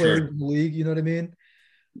role For players sure. in the league. You know what I mean?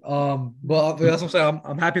 But that's what I'm saying.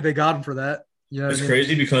 I'm happy they got him for that. You know what I It's mean?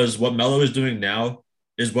 crazy because what Melo is doing now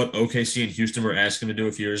is what OKC and Houston were asking him to do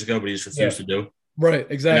a few years ago, but he's Yeah. refused to do. Right. And that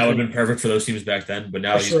would Exactly. have been perfect for those teams back then. But For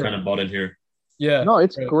now he's kind sure. of bought in here. Yeah. No,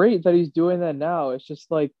 it's Right. great that he's doing that now. It's just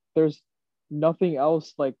like there's nothing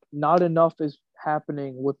else. Like not enough is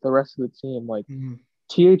happening with the rest of the team. Like Mhm.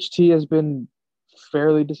 THT has been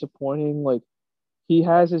fairly disappointing. Like he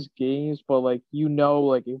has his games, but like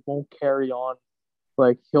like it won't carry on.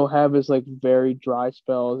 Like he'll have his like very dry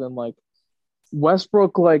spells, and like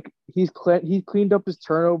Westbrook, like he cleaned up his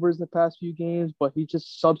turnovers the past few games, but he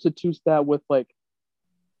just substitutes that with like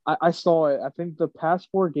I saw it. I think the past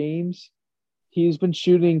 4 games he's been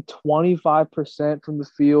shooting 25% from the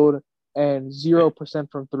field and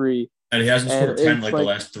 0% from three, And he hasn't and scored 10 it's like the like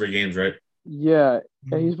last 3 games, right? yeah,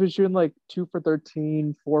 and Mhm. he's been shooting like 2 for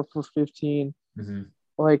 13, 4 for 15. Mm-hmm.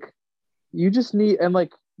 Like you just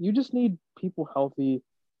need people healthy,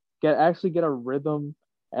 get a rhythm,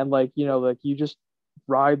 and like you just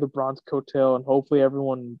ride the Bronze coattail, and hopefully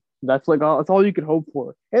everyone that's all you can hope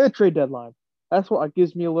for. And the trade deadline, that's what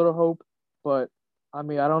gives me a little hope. But I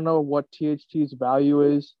mean, I don't know what THT's value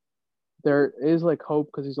is. There is like hope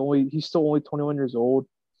because he's still only 21 years old,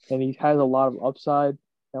 and he has a lot of upside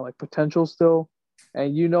and like potential still.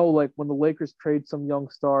 And like when the Lakers trade some young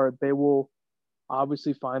star, they will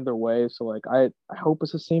obviously find their way. So like I hope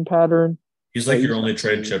it's the same pattern He's that like your each only time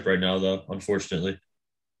trade sees. chip right now, though, unfortunately.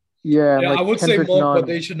 Yeah, and Yeah, I like would say Kendrick Monk, but Nunn.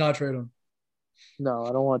 they should not trade him. No,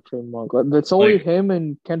 I don't want to trade Monk. It's only Like, him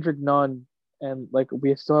and Kendrick Nunn, and like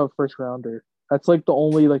we still have a first rounder. That's like the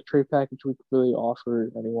only like trade package we could really offer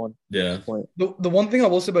anyone at this yeah. point. The one thing I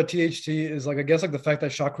will say about THT is like I guess like the fact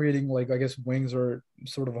that shot creating like I guess wings are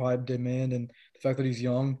sort of high demand, and the fact that he's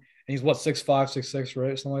young and he's what 6'5", 6'6",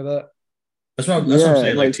 right, something like that. That's what I'm Yeah,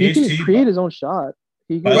 saying. Like like he can THT, create his own shot.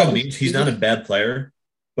 He by could all Right. just means, he he's not a just bad player,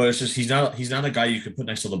 but it's just he's not a guy you could put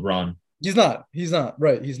next to LeBron. He's not. He's not.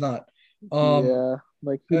 Right. He's not. Um, yeah,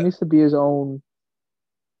 like he uh, needs to be his own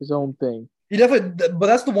thing. he definitely. But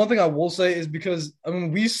that's the one thing I will say is because I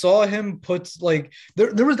mean we saw him put like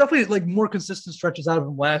there was definitely like more consistent stretches out of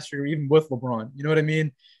him last year, even with LeBron. You know what I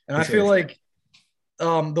mean? And For I feel sure. like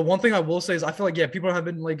the one thing I will say is I feel like yeah people have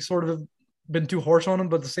been like sort of been too harsh on him,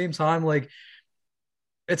 but at the same time like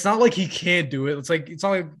it's not like he can't do it. It's like it's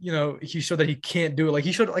not like he showed that he can't do it. Like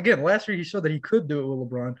he showed again last year. He showed that he could do it with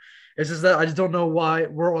LeBron. It's just that I just don't know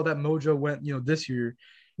where all that mojo went. This year.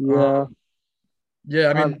 Yeah, Um, yeah,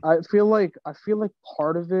 I mean, I feel like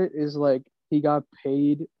part of it is like he got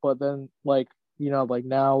paid, but then like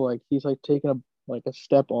now like he's like taking a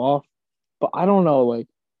step off. But I don't know, like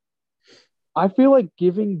I feel like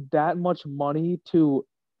giving that much money to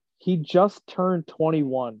he just turned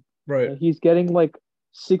 21 right? and he's getting like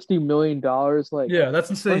 $60 million. Like Yeah, that's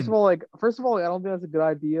insane. first of all, I don't think that's a good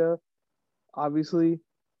idea, obviously.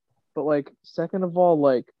 But like second of all,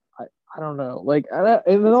 like I don't know. Like and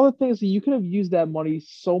another thing is that you could have used that money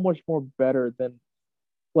so much more better than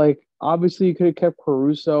like obviously you could have kept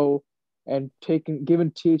Caruso and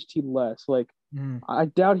given THT less. Like Mm. I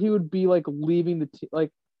doubt he would be like leaving the team. Like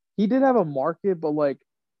he did have a market, but like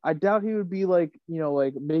I doubt he would be like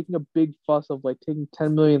like making a big fuss of like taking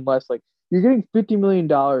 10 million less. Like you're getting $50 million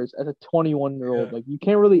as a 21-year old. Yeah, Like you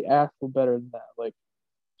can't really ask for better than that. Like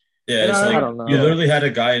Yeah, and it's I I like remember. don't you know. Yeah, literally had a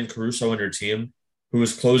guy in Caruso on your team who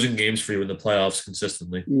was closing games for you in the playoffs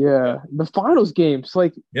consistently. yeah. Yeah, the finals games.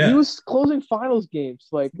 Like he Yeah. was closing finals games.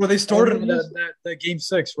 Like Where they and started then him in just that game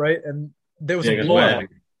six, right? And there was Yeah, a against blowout. Miami.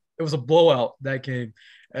 It was a blowout that game,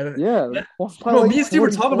 and yeah, that, by bro, like me and Steve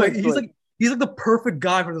were 40 talking about. points. He's Like like he's like the perfect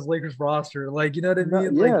guy for this Lakers roster. Like you know what I no,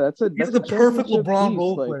 mean? Like yeah, that's a he's that's like a the perfect championship LeBron piece.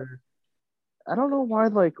 role Like player. I don't know why.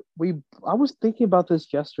 Like I was thinking about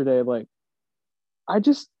this yesterday. Like I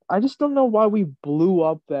just don't know why we blew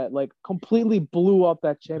up that like completely blew up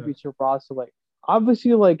that Yeah. championship roster. Like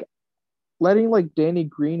obviously like letting like Danny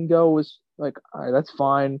Green go was like all right, that's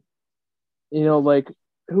fine. Like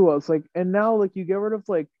who else? Like and now like you get rid of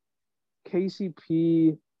like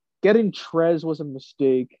KCP, getting Trez was a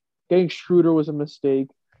mistake. Getting Schroeder was a mistake.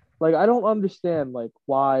 Like I don't understand like I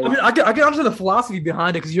why. mean, I can understand the philosophy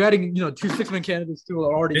behind it because you're adding, two six-man candidates to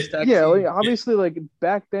an already It, stacked Yeah, like team. obviously like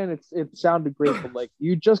back then it sounded great, but like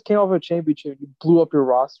you just came off a championship, you blew up your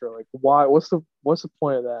roster. Like why? What's the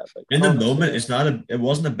point of that? Like I in the don't moment, understand. it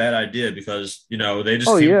wasn't a bad idea because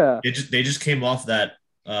Oh yeah, they just came off that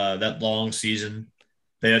long season.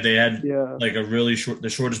 They had yeah, like the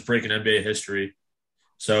shortest break in NBA history.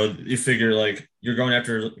 So you figure like you're going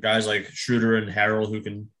after guys like Schroeder and Harrell who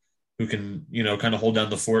can kind of hold down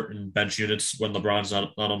the fort and bench units when LeBron's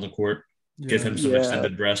not on the court. Give Yeah. him some yeah.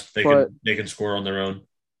 extended rest. But They can score on their own.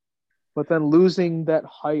 then losing that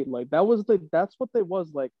height, like that's what they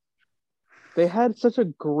was like. They had such a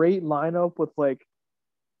great lineup with like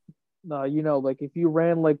like if you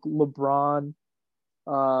ran like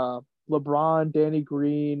uh, LeBron, Danny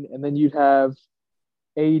Green, and then you'd have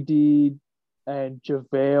AD, and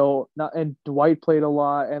JaVale, not and Dwight played a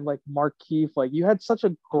lot, and like Markeith, like you had such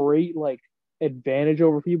a great like advantage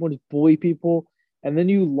over people and just bully people, and then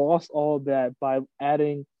you lost all of that by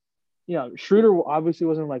adding, Schroeder obviously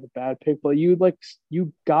wasn't like a bad pick, but you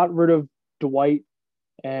got rid of Dwight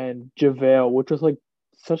and JaVale, which was like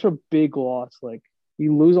such a big loss. Like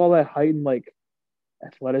you lose all that height and like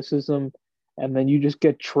athleticism, and then you just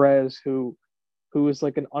get Trez, who is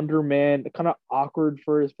like an underman, kind of awkward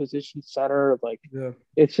for his position center. Like Yeah.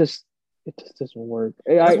 it just doesn't work.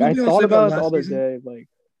 That's one I thing I'll thought say about about it the last other season. day. Like,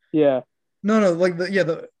 yeah, No, like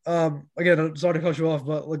the again, I'm sorry to cut you off,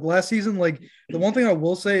 but like last season, like the one thing I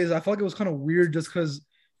will say is I felt like it was kind of weird just because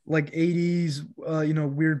like AD's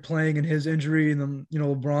weird playing and his injury, and then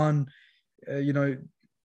LeBron, you know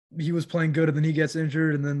he was playing good and then he gets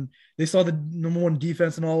injured, and then they saw the number one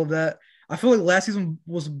defense and all of that. I feel like last season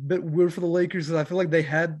was a bit weird for the Lakers because I feel like they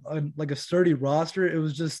had like a sturdy roster. It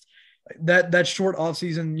was just that short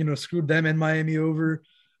offseason, screwed them and Miami over,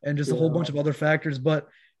 and just a whole yeah, bunch of other factors.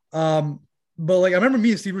 Um, but like I remember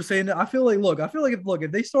me and Steve were saying that I feel like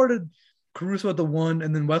if they started Caruso at the one,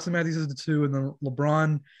 and then Wesley Matthews as the two, and then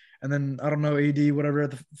LeBron, and then I don't know AD whatever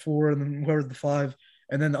at the four, and then whoever at the five,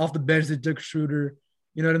 and then off the bench they took Shooter.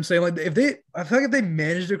 You know what I'm saying? Like I feel like if they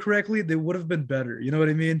managed it correctly, they would have been better. You know what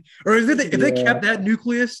I mean? Or if they yeah. kept that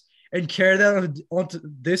nucleus and carried that onto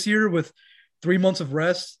this year with 3 months of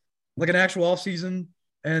rest, like an actual off season,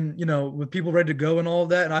 and with people ready to go and all of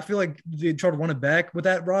that. And I feel like they tried to run it back with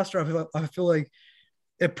that roster. I feel like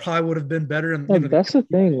it probably would have been better. And Like that's the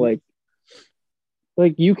thing. Like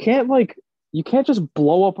you can't just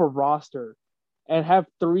blow up a roster and have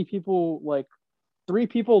three people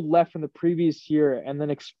left from the previous year and then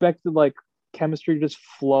expect like chemistry to just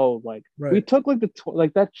flow. Like we right, took like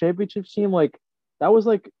like that championship team, like that was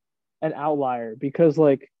like an outlier because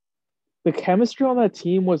like the chemistry on that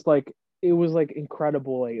team was like it was like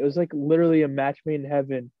incredible. Like it was like literally a match made in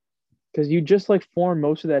heaven because you just like formed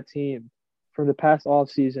most of that team from the past off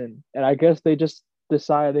season, and I guess they just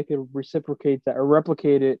decided they could reciprocate that or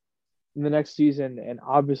replicate it in the next season, and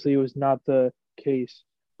obviously it was not the case.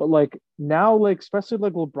 But like now, like especially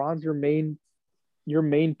like LeBron's your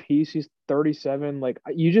main piece. He's 37. Like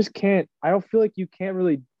you just can't. I don't feel like you can't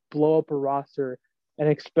really blow up a roster and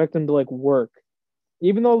expect them to like work.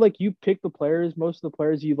 Even though like you pick the players, most of the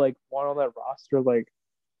players you like want on that roster, like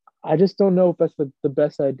I just don't know if that's the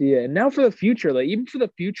best idea. And now for the future, like even for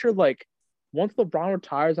the future, like once LeBron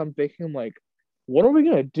retires, I'm thinking like, what are we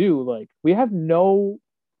gonna do? Like we have no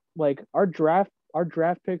like our draft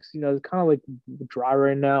picks, is kind of like dry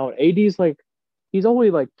right now. AD's like he's only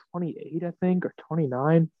like 28, I think, or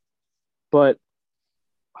 29, but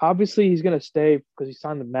obviously he's gonna stay because he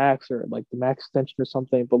signed the max or like the max extension or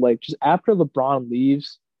something. But like just after LeBron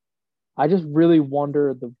leaves, I just really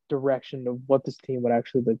wonder the direction of what this team would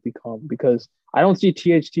actually like become because I don't see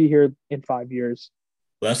THT here in 5 years.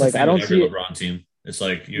 But that's the Like I thing with don't every see it. LeBron team. It's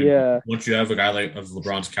like you Yeah, once you have a guy like of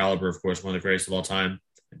LeBron's caliber, of course, one of the greatest of all time,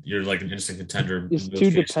 you're like an instant contender it's in most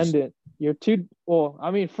too cases. dependent. You're too well.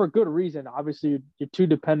 I mean, for good reason. Obviously, you're too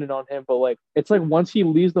dependent on him. But like, it's like once he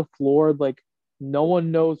leaves the floor, like no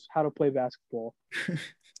one knows how to play basketball.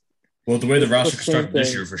 Well, the way the It's the roster same constructed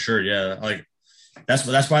this year, thing. for sure, yeah. Like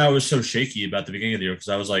that's why I was so shaky about the beginning of the year because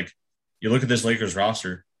I was like, you look at this Lakers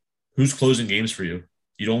roster, who's closing games for you?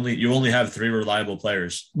 You only have three reliable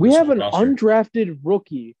players on We this have whole an roster. undrafted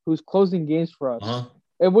rookie who's closing games for Uh us, huh.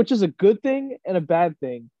 and which is a good thing and a bad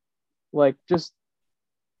thing. Like, just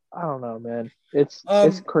I don't know, man. It's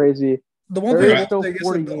um, crazy. the one There thing I Like is will still say, I guess,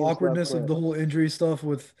 40 like the games left, awkwardness of but the whole injury stuff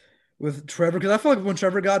with Trevor, because I feel like when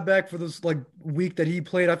Trevor got back for this like week that he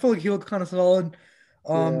played, I feel like he looked kind of solid.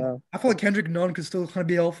 yeah, I feel like Kendrick Nunn could still kind of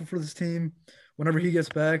be helpful for this team whenever he gets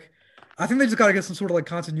back. I think they just gotta get some sort of like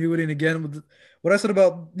continuity. And again, with what I said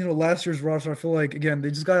about last year's roster, I feel like again they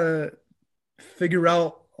just gotta figure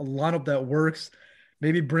out a lineup that works.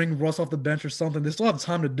 Maybe bring Russ off the bench or something. They still have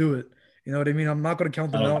time to do it. You know what I mean? I'm not gonna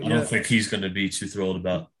count I them don't out I don't yet. think he's going to be too thrilled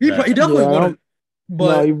about He that. definitely yeah. I wouldn't. don't.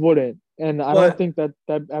 No, he But wouldn't, and I don't but think that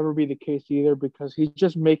ever be the case either because he's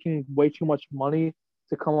just making way too much money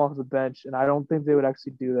to come off the bench, and I don't think they would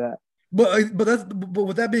actually do that. but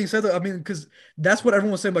with that being said, I mean, because that's what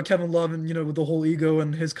everyone was saying about Kevin Love, and with the whole ego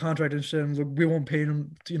and his contract and shit, and like, we won't pay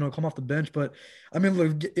him to come off the bench. But I mean,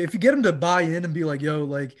 look, if you get him to buy in and be like, yo,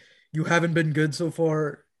 like you haven't been good so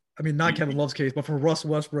far. I mean, not Kevin Love's case, but for Russ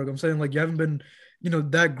Westbrook, I'm saying like you haven't been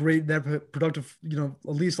that great, that productive. At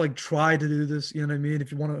least like try to do this. You know what I mean?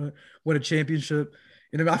 If you want to win a championship,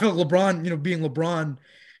 I feel like LeBron, being LeBron,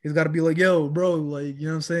 he's got to be like, yo, bro, like what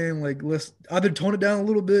I'm saying, like let's either tone it down a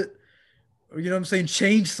little bit, you know what I'm saying,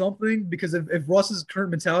 change something. Because if Russ's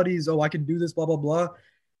current mentality is, oh, I can do this, blah blah blah.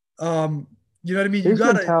 Um, you know what I mean? You His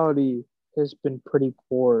gotta, mentality has been pretty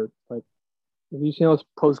poor. Like, have you seen those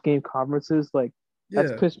post game conferences? Like,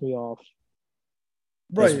 that's yeah, pissed me off.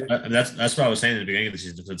 right. That's what I was saying at the beginning of the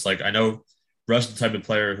season. It's like I know Russ is the type of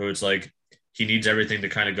player who it's like he needs everything to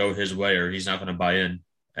kind of go his way, or he's not going to buy in.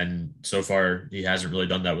 And so far, he hasn't really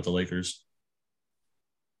done that with the Lakers.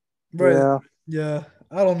 Right. Yeah, Yeah.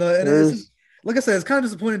 I don't know. And it's just, there's like I said, it's kind of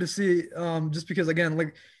disappointing to see, just because again,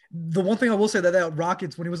 like the one thing I will say that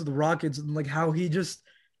Rockets, when he was at the Rockets, and like how he just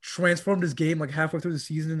transformed his game like halfway through the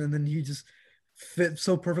season, and then he just fit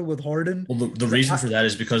so perfect with Harden. Well, the 'Cause reason for that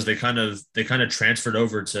is because they kind of transferred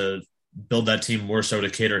over to build that team more so to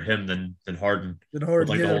cater him than Harden and with Harden,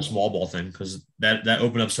 like the yeah, whole small ball thing because that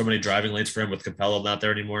opened up so many driving lanes for him with Capella not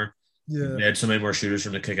there anymore. yeah. They had so many more shooters for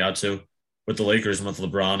him to kick out to. With the Lakers and with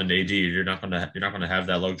LeBron and AD, you're not gonna have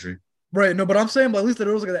that luxury. Right. No, but I'm saying, but at least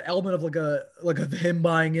there was like an element of like a him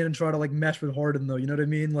buying in and trying to like mesh with Harden, though. You know what I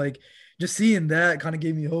mean? Like just seeing that kind of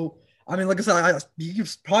gave me hope. I mean, like I said, you can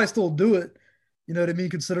probably still do it. You know what I mean?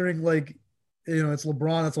 Considering like, you know, it's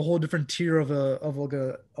LeBron. That's a whole different tier of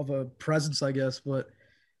a presence, I guess. But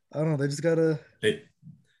I don't know. They just gotta They,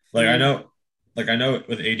 like I figure. know, like I know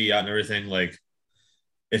with AD out and everything, like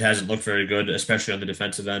it hasn't looked very good, especially on the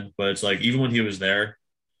defensive end. But it's like even when he was there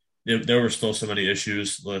were still so many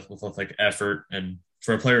issues with like effort and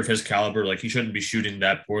for a player of his caliber, like he shouldn't be shooting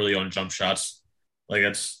that poorly on jump shots. Like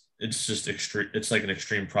it's just extreme. It's like an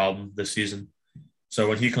extreme problem this season. So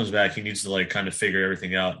when he comes back, he needs to like kind of figure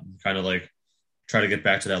everything out and kind of like try to get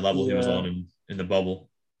back to that level he was yeah. on in the bubble.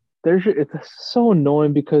 It's so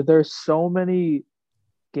annoying because there's so many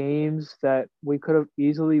games that we could have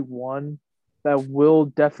easily won that will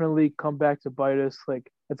definitely come back to bite us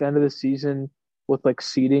like at the end of the season with like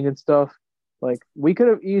seeding and stuff. Like we could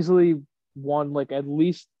have easily won like at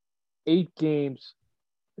least 8 games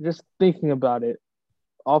just thinking about it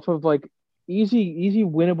off of like easy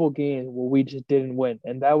winnable games where we just didn't win.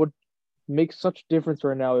 And that would make such difference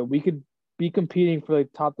right now. We could be competing for like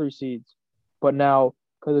top 3 seeds. But now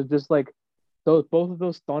because of just like those both of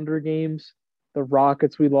those Thunder games, the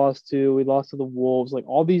Rockets we lost to the Wolves, like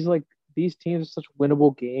all these teams are such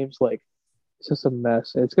winnable games. Like it's just a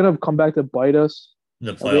mess. It's gonna come back to bite us, In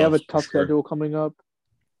the and we have a playoffs for tough sure. schedule coming up.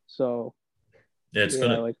 So Yeah, it's yeah,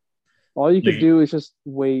 gonna. like all you could Like, do is just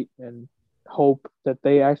wait and hope that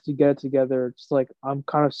they actually get it together. Just like I'm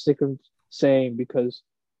kind of sick of saying because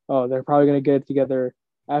oh they're probably gonna get it together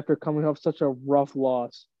after coming off such a rough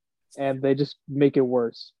loss, and they just make it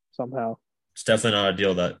worse somehow. it's definitely not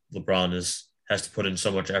ideal that LeBron has to put in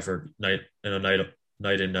so much effort night in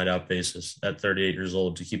night out basis at 38 years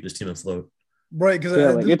old to keep this team afloat. Right. Because Yeah,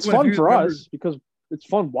 at like this it's point, if fun you for remember, us because it's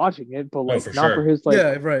fun watching it, but Oh, like for not for sure. his like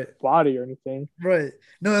yeah, right. body or anything. Right.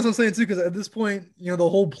 No, that's what I'm saying too. Because at this point, you know, the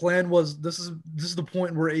whole plan was this is the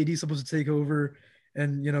point where AD is supposed to take over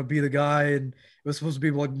and you know be the guy, and it was supposed to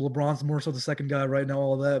be like LeBron's more so the second guy right now,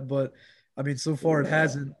 all that. But I mean, so far it Yeah,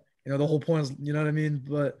 hasn't. You know, the whole point is, you know what I mean.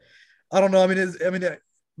 But I don't know. I mean,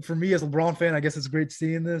 for me as a LeBron fan, I guess it's great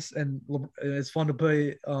seeing this, and it's fun to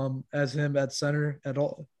play as him at center at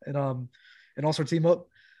all, and also team up.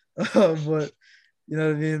 But you know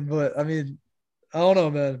what I mean. But I mean, I don't know,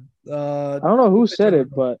 man. I don't know who said Whichever.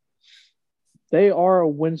 it, but they are a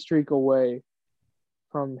win streak away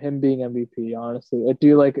from him being MVP. Honestly, I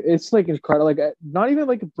do like it's like incredible. Like not even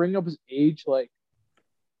like bring up his age, like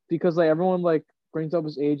because like everyone like brings up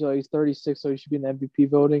his age, like he's 36, so he should be in MVP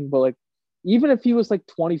voting. But like even if he was like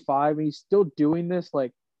 25 and he's still doing this,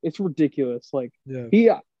 like it's ridiculous. Like Yeah. he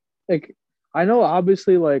like I know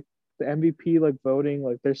obviously like the MVP like voting,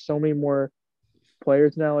 like there's so many more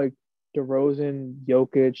players now, like DeRozan,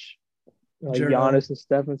 Jokic, Jared Allen. Giannis and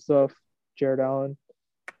Steph and stuff, Jared Allen,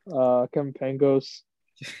 Kevin Pangos.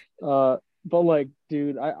 But like,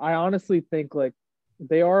 dude, I honestly think like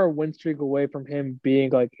they are a win streak away from him being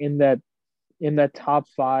like in that top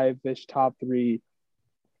five ish, top three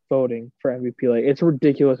voting for MVP. Like it's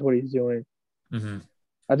ridiculous what he's doing. Mm-hmm.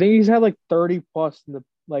 I think he's had like 30 plus in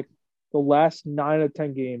the last 9 or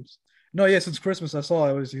 10 games. No, yeah, since Christmas, I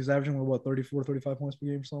saw he's averaging like, what 34, 35 points per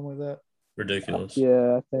game, something like that. Ridiculous.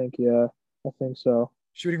 Yeah, I think so.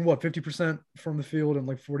 Shooting what 50% from the field and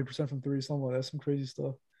like 40% from three, something like that. Some crazy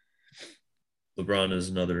stuff. LeBron is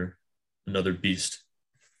another beast.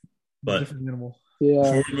 But Different animal. Yeah,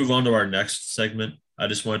 before we move on to our next segment, I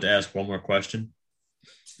just wanted to ask one more question.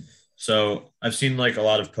 So I've seen like a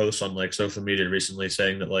lot of posts on like social media recently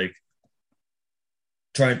saying that like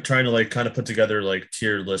trying to like kind of put together like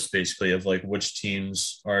tier lists basically of like which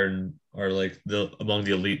teams are like the among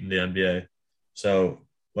the elite in the NBA. So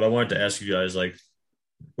what I wanted to ask you guys, like,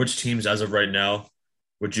 which teams as of right now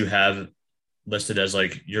would you have listed as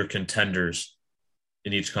like your contenders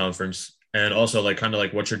in each conference? And also like kind of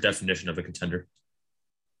like what's your definition of a contender?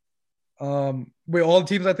 Wait, all the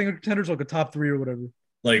teams I think are contenders, like a top three or whatever.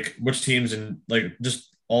 Like which teams and like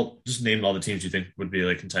just name all the teams you think would be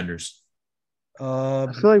like contenders. I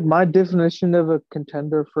Um, feel like my definition of a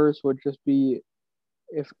contender first would just be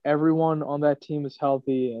if everyone on that team is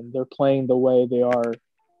healthy and they're playing the way they are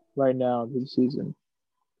right now this season,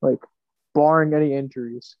 like barring any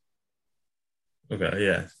injuries. Okay,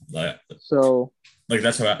 yeah. So Like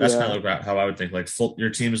that's kind yeah, of like how I would think. Like full your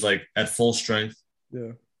team is like at full strength.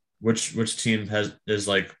 yeah. Which team has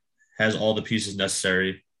all the pieces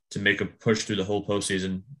necessary to make a push through the whole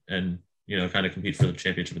postseason and kind of compete for the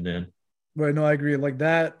championship in the end. Right, no, I agree. Like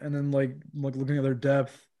that, and then like looking at their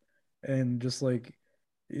depth and just like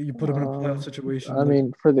you put them in a playoff situation. I Like,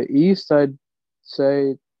 mean for the East, I'd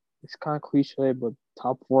say it's kind of cliche, but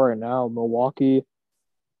top four right now: Milwaukee,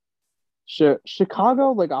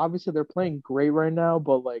 Chicago. Like obviously they're playing great right now,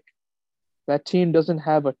 but like that team doesn't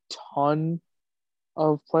have a ton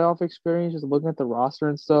of playoff experience. Just looking at the roster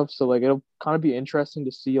and stuff, so like it'll kind of be interesting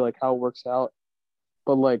to see like how it works out.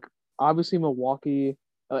 But like obviously Milwaukee,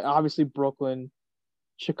 obviously Brooklyn,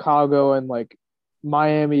 Chicago, and like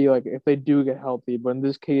Miami, like if they do get healthy, but in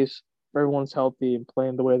this case, if everyone's healthy and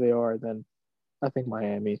playing the way they are, then I think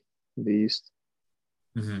Miami in the East.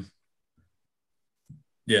 Mm-hmm.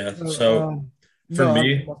 Yeah. no, So for no,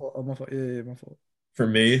 me, my fault. My fault. Yeah, my fault. for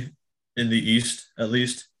me, in the East at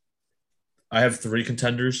least, I have three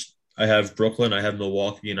contenders. I have Brooklyn, I have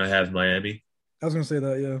Milwaukee, and I have Miami. I was gonna say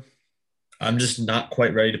that. Yeah, I'm just not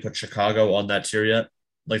quite ready to put Chicago on that tier yet.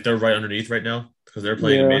 Like they're right underneath right now because they're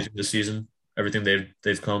playing Yeah, amazing this season. Everything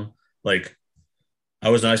they've come. Like I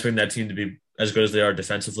was not expecting that team to be as good as they are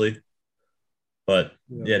defensively, but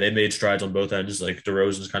yeah. yeah, they made strides on both ends. Like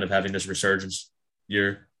DeRozan's kind of having this resurgence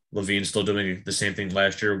year. Levine's still doing the same thing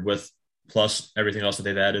last year with plus everything else that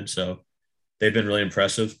they've added. So they've been really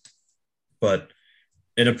impressive. But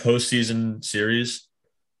in a postseason series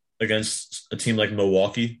against a team like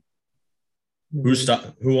Milwaukee,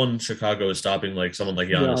 mm-hmm. who on Chicago is stopping like someone like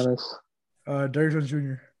Giannis? Giannis, Derrick Jones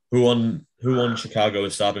Jr. Who on Chicago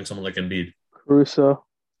is stopping someone like Embiid? Caruso.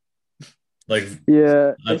 Like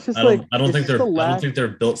Yeah, I, it's just I like don't I don't it's think just the I don't lack. think they're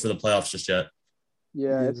built for the playoffs just yet.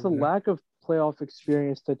 Yeah, it's the Yeah, lack of playoff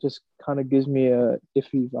experience that just kind of gives me a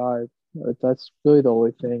iffy vibe. That's really the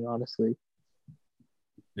only thing, honestly,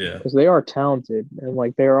 Yeah. because they are talented and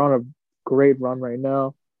like they are on a great run right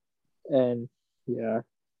now. And yeah,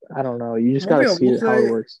 I don't know. You just one got to thing I see will it, how it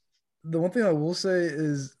say, works. the one thing I will say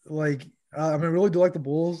is like, I mean, I really do like the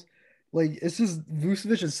Bulls. Like, it's just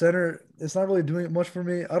Vucevic at center. It's not really doing much for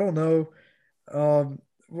me. I don't know. Um,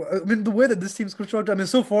 I mean, the way that this team's constructed. I mean,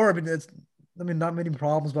 so far, I mean, I mean, not many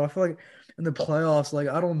problems, but I feel like in the playoffs, like,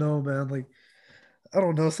 I don't know, man. Like, I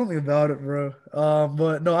don't know, something about it, bro.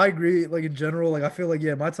 But no, I agree. Like in general, like I feel like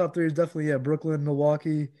yeah, my top three is definitely yeah, Brooklyn,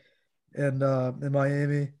 Milwaukee, and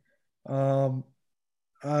Miami. Um,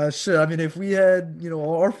 shit. I mean, if we had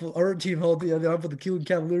our team healthy, I mean, I put the Cleveland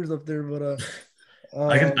Cavaliers up there, but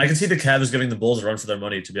I can see the Cavs giving the Bulls a run for their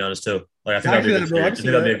money, to be honest, too. Like I think I that'd can be see a that, good bro. I series. can I see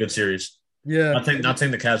think that'd be a that. good series. Yeah, Not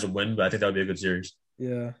saying the Cavs would win, but I think that would be a good series.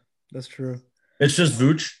 yeah, that's true. It's just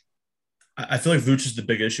Vooch. I feel like Vooch is the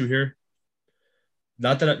big issue here.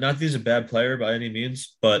 Not that he's a bad player by any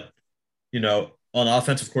means, but on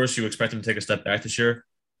offense, of course, you expect him to take a step back this year.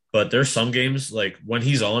 But there's some games like when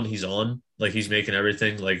he's on, he's on. Like he's making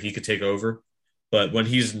everything like he could take over. But when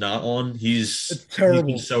he's not on, It's he's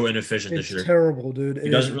been terrible. so inefficient this It's year. terrible, dude. He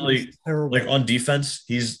doesn't It's really like terrible. on defense.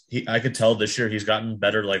 I could tell this year he's gotten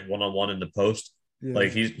better like one on one in the post.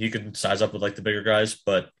 Like Yeah. he can size up with like the bigger guys,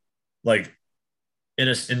 but like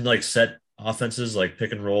in like set offenses like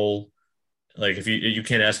pick and roll, like if you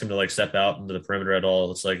can't ask him to like step out into the perimeter at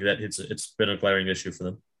all. It's like that. It's been a glaring issue for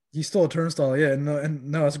them. He's still a turnstile, yeah, and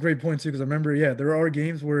no, that's a great point too. Because I remember, yeah, there are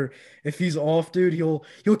games where if he's off, dude, he'll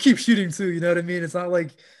keep shooting too. You know what I mean? It's not like,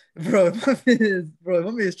 bro, my man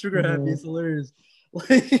is trigger happy. Mhm. It's hilarious.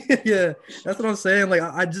 Like, yeah, that's what I'm saying. Like,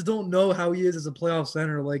 I just don't know how he is as a playoff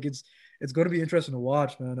center. Like, it's going to be interesting to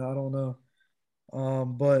watch, man. I don't know.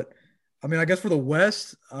 But I mean, I guess for the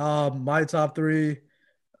West, my top three,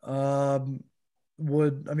 um,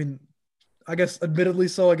 I mean, I guess admittedly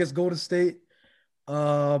so. I guess Golden State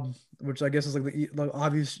which I guess is like the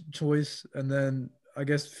obvious choice, and then I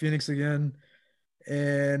guess Phoenix again,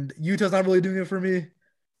 and Utah's not really doing it for me.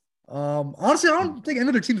 Honestly, I don't think any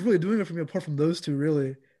other team's really doing it for me apart from those two,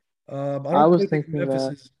 really. I I don't was really think thinking Memphis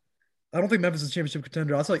that. is. I don't think Memphis is a championship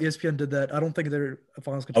contender. I saw ESPN did that. I don't think they're a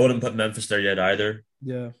finals I contender. wouldn't put Memphis there yet either,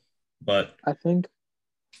 Yeah. but I think,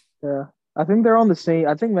 yeah, I think they're on the same.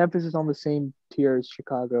 I think Memphis is on the same tier as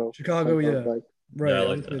Chicago. Chicago, Like of yeah. like, yeah, I Right. I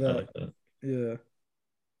like would say that. I that. like that. Yeah.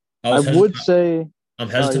 I I was would hesitant. say, I'm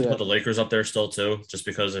oh hesitant to yeah, put the Lakers up there still too, just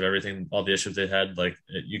because of everything, all the issues they had. Like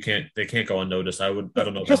they can't go unnoticed. I don't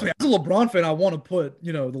know Trust about me, as a LeBron fan, I want to put,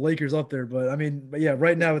 the Lakers up there. But I mean, but yeah,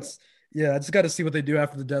 right now I just got to see what they do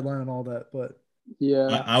after the deadline and all that. But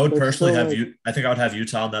yeah, I would they're personally still have like, you. I think I would have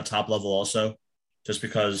Utah on that top level also, just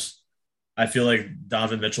because I feel like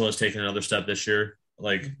Donovan Mitchell has taken another step this year,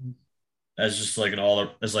 like Mhm. as just like an all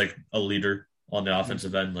as like a leader on the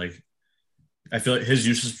offensive end. Like I feel like his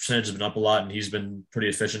usage percentage has been up a lot, and he's been pretty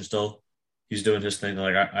efficient still. He's doing his thing.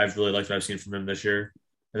 Like I've really liked what I've seen from him this year.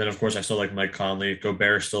 And then of course I still like Mike Conley.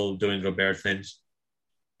 Gobert still doing Gobert things.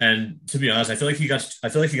 And to be honest, I feel like he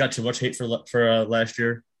got too much hate for last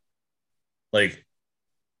year. Like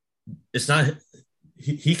it's not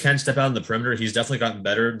he can step out in the perimeter. He's definitely gotten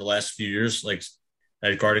better in the last few years, like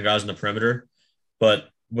at guarding guys in the perimeter. But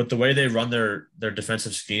with the way they run their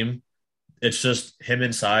defensive scheme, it's just him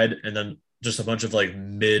inside and then just a bunch of like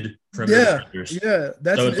mid perimeter yeah, defenders. yeah,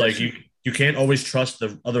 that's So an it's like issue. you can't always trust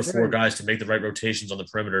the other four Right. guys to make the right rotations on the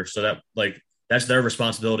perimeter. So that like that's their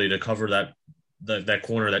responsibility to cover that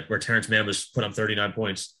corner that where Terrence Mann was put up 39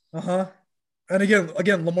 points. Uh-huh. And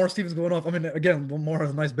again, Lamar Stevens going off. I mean, again, Lamar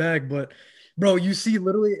has a nice bag, but bro, you see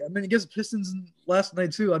literally, I mean, against Pistons last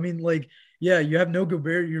night too. I mean, like, yeah, you have no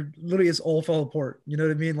Gobert, you're literally it's all fell apart. You know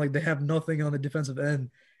what I mean? Like they have nothing on the defensive end.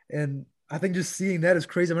 And I think just seeing that is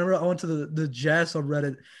crazy. I remember I went to the Jazz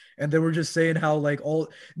subreddit and they were just saying how like all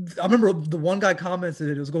I remember the one guy commented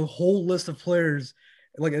it was a whole list of players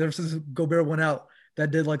like ever since Gobert went out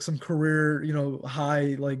that did like some career,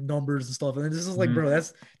 high like numbers and stuff. And this is like, Mm-hmm. bro,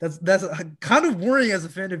 that's kind of worrying as a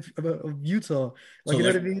fan of Utah. Like, So you know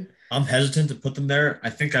like what I mean? I'm hesitant to put them there. I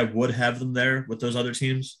think I would have them there with those other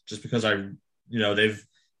teams just because they've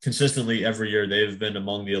consistently every year they've been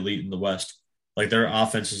among the elite in the West. Like their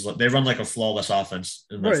offense is they run like a flawless offense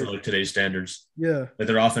for Right. like today's standards. Yeah. Like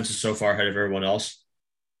their offense is so far ahead of everyone else,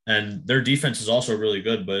 and their defense is also really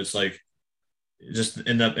good. But it's like just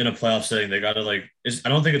in a playoff setting, they got to I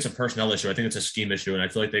don't think it's a personnel issue. I think it's a scheme issue, and I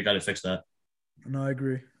feel like they got to fix that. No, I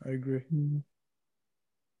agree. I agree. And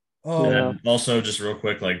yeah, then also just real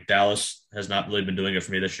quick, like Dallas has not really been doing it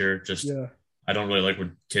for me this year. Just Yeah. I don't really like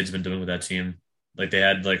what Kid's been doing with that team. Like they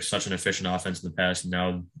had like such an efficient offense in the past, and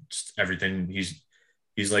now just everything he's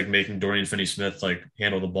like making Dorian Finney-Smith like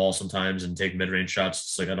handle the ball sometimes and take mid-range shots.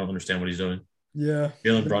 It's like I don't understand what he's doing. Yeah.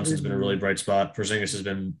 Jalen They Brunson's been a really do. bright spot. Porzingis has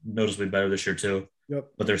been noticeably better this year too,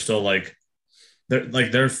 Yep. but they're still like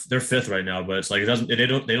they're fifth right now. But it's like it doesn't they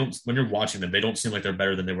don't when you're watching them they don't seem like they're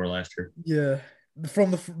better than they were last year. Yeah.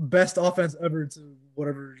 From the best offense ever to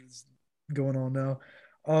whatever is going on now.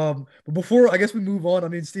 But before I guess we move on, I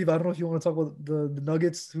mean, Steve, I don't know if you want to talk about the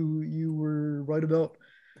Nuggets, who you were right about.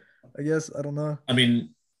 I guess I don't know. I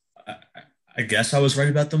mean, I, I guess I was right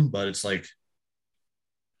about them, but it's like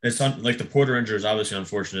like the Porter injury is obviously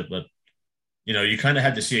unfortunate, but you kind of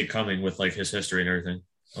had to see it coming with like his history and everything.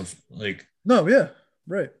 Of No, yeah,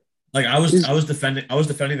 right. like is I was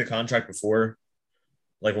defending the contract before,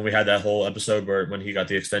 like when we had that whole episode where when he got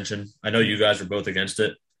the extension. I know you guys were both against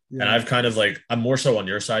it, and Yeah, I've kind of like I'm more so on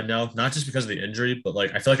your side now, not just because of the injury, but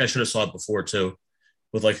like I feel like I should have saw it before too,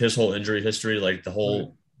 with like his whole injury history, like the right.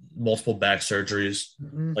 whole multiple back surgeries.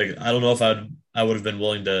 Mhm. Like I don't know if I would have been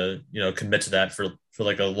willing to commit to that for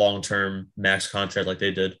like a long term max contract like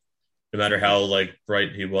they did, no matter how like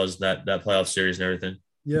bright he was that playoff series and everything.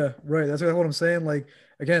 Yeah, right. That's what I'm saying. Like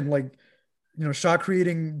again, like shot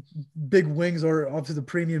creating big wings are obviously the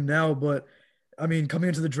premium now, but I mean, coming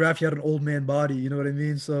into the draft, he had an old man body. You know what I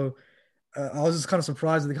mean? So I was just kind of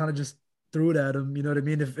surprised that they kind of just threw it at him. You know what I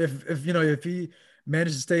mean? If if he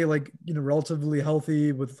managed to stay like relatively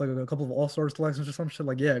healthy with like a couple of All-Star selections or some shit,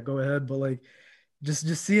 like yeah, go ahead. But like just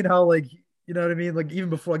seeing how like what I mean? Like even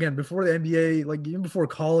before the NBA, like even before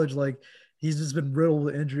college, like he's just been riddled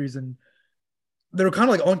with injuries and they were kind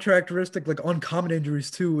of like uncharacteristic, like uncommon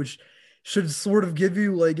injuries too, which should sort of give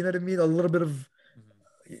you like, you know what I mean, a little bit of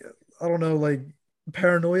I don't know, like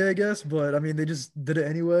paranoia, I guess. But I mean, they just did it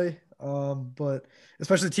anyway. But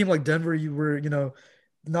especially a team like Denver, you were, they're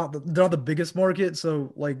not the biggest market,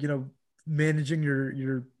 so like, managing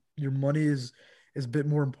your money is a bit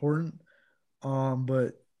more important.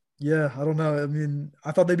 But yeah, I don't know. I mean,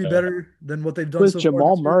 I thought they'd be Yeah. better than what they've done with so far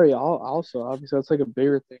Jamal this year. Murray also obviously that's like a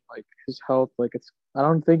bigger thing, like his health. Like it's I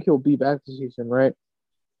don't think he'll be back this season, right?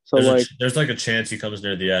 So like There's like a chance he comes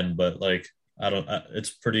near the end, but like I don't.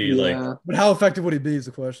 It's pretty like yeah, But how effective would he be is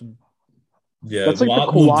the question. Yeah, That's like the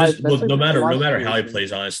well, Kawhi. That's like no the Kawhi matter how he situation.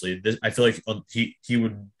 plays, honestly, I feel like he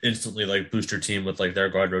would instantly like boost your team with like their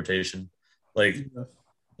guard rotation. Like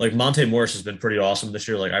Yeah, Monte Morris has been pretty awesome this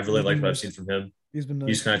year. Like I really he's liked been what I've nice. seen from him. He's been nice.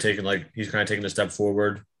 He's kind of taking a step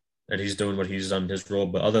forward, and he's doing what he's done in his role.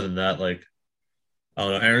 But other than that, like I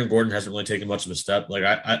don't know, Aaron Gordon hasn't really taken much of a step.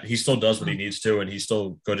 Like he still does what he needs to, and he's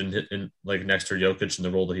still good in like next to Jokic in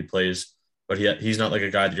the role that he plays. But he's not like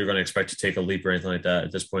a guy that you're going to expect to take a leap or anything like that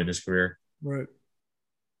at this point in his career. Right.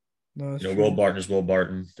 No, that's You know, true. Will Barton is Will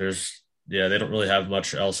Barton. They don't really have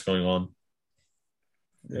much else going on.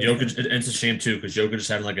 Yeah. Jokic, and it's a shame too because Jokic is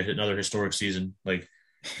having like another historic season. Like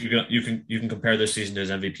you can compare this season to his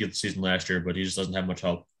MVP of the season last year, but he just doesn't have much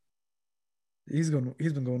help. He's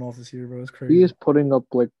been going off this year, bro. It's He crazy. is putting up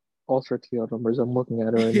like All-Star TO numbers. I'm looking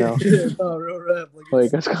at it right now. Yeah, no, real rap.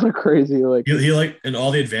 Like that's kind of crazy. Like He like in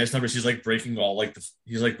all the advanced numbers, he's like breaking all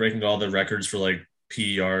the records for like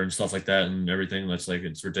PER and stuff like that and everything. That's like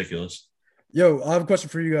it's ridiculous. Yo, I have a question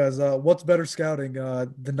for you guys. What's better scouting?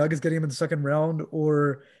 The Nuggets getting him in the second round,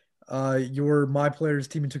 or your my players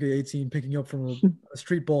team in 2K18 picking up from a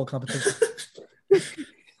street ball competition?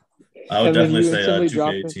 I would And then definitely you say instantly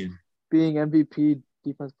drop it. 2K18. being MVP,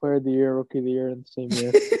 Defense Player of the Year, Rookie of the Year in the same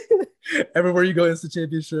year, Everywhere you go, it's the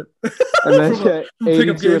championship. and then From a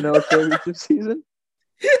pickup 82-0 game. championship season.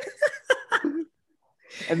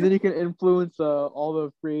 And then you can influence all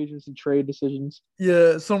the free agents and trade decisions.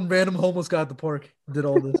 Yeah, some random homeless guy at the park did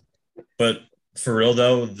all this. But for real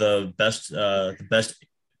though, the best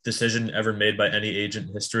decision ever made by any agent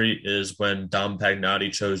in history is when Dom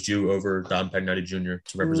Pagnotti chose you over Dom Pagnotti Jr.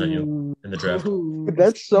 to represent you in the draft. Ooh,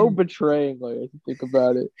 That's so betraying. Like if you think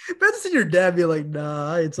about it. Imagine your dad be like,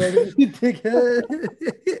 "Nah, it's all you dickhead."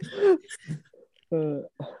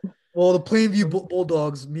 Well, the Plainview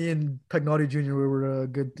Bulldogs, me and Pagnotti Jr. we were a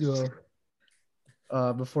good duo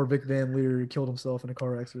before Vic Van Leer killed himself in a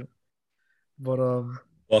car accident. But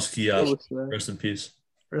Los Kias, What's that? rest in peace.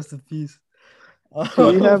 rest in peace.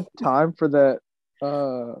 Do we have time for that?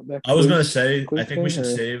 That I was gonna quiz- say, I quiz think we thing,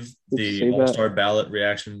 should or- save let's the save that. All-Star ballot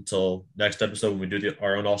reaction until next episode when we do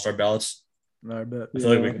our own All-Star ballots. I bet. I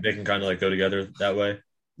feel Yeah. like they can kind of like go together that way.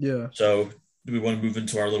 Yeah. So, do we want to move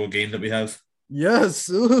into our little game that we have? Yes.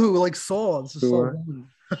 Ooh, like Saw. This is Sure.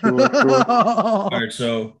 Saw. Sure. All right,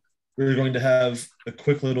 so we're going to have a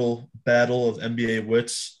quick little battle of NBA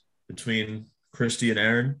wits between Christy and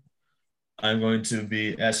Aaron. I'm going to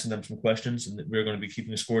be asking them some questions, and we're going to be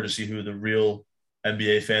keeping a score to see who the real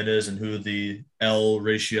NBA fan is and who the L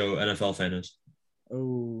ratio NFL fan is.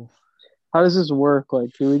 Oh. How does this work?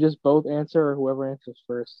 Like, do we just both answer, or whoever answers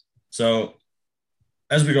first? So,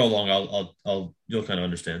 as we go along, you'll kind of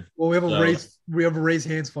understand. Well, we have a So- raise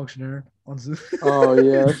hands function here on Zoom. Oh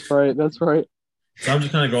yeah, that's right. That's right. So I'm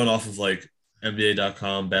just kind of going off of like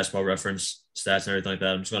NBA.com, basketball reference, stats, and everything like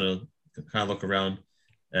that. I'm just going to kind of look around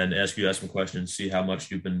and ask you guys some questions, see how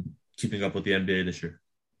much you've been keeping up with the NBA this year.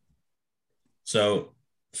 So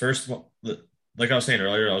first, like I was saying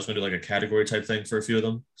earlier, I was going to do like a category type thing for a few of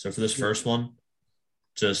them. So for this first one,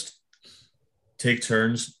 just take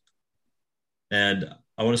turns, and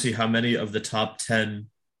I want to see how many of the top 10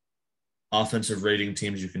 offensive rating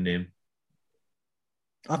teams you can name.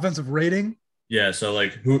 Offensive rating. Yeah, so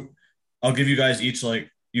like I'll give you guys each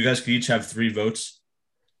you guys could each have 3 votes.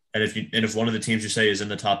 And if one of the teams you say is in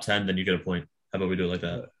the top 10, then you get a point. How about we do it like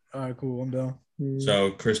that? All right, cool. I'm down.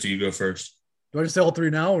 So Christy, you go first. Do I just say all 3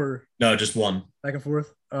 now or No, just one. back and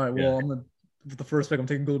forth? All right. Well, Yeah. I'm gonna with the first pick. I'm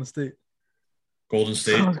taking Golden State. Golden I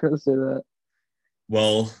State. was gonna say that.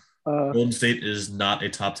 Well, Uh, Golden State is not a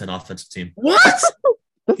top 10 offensive team. What?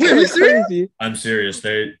 that's Wait, are you serious? crazy. I'm serious.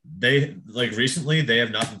 They like recently they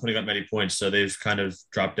have not been putting up many points, so they've kind of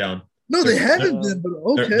dropped down. No, they They're- haven't been.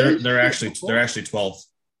 But okay. They're actually 12th.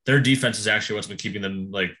 Their defense is actually what's been keeping them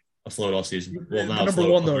like afloat all season. Well, They're not number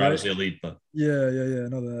afloat, one, but though, they're right? obviously elite, but Yeah. I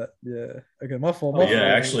know that. Yeah. Okay, my fault. Oh, My yeah,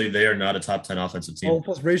 fault. actually they are not a top 10 offensive team. Oh,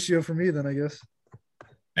 plus ratio for me then, I guess.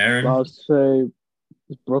 Aaron, I'll say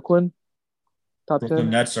is Brooklyn top Brooklyn 10.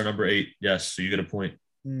 Nets are number 8. Yes, so you get a point.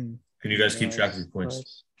 Hmm. Can you guys keep track of your points?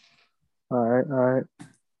 Nice. All right.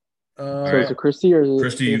 So right. is it Christy or is it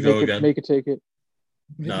Christy, you make go it, again. Make it take it.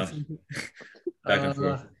 No. Back and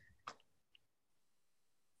forth.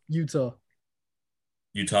 Utah.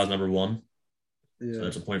 Utah's number 1, Yeah. so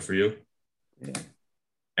that's a point for you. Yeah.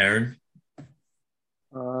 Aaron,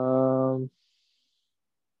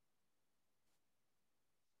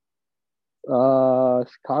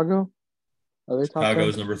 Chicago. Are they top Chicago 10?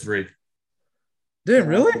 is number 3. Damn, I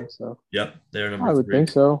really? think so. Yep, they're number I would 3. think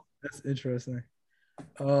so. That's interesting.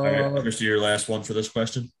 All right, Christy, your last one for this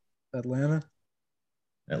question. Atlanta.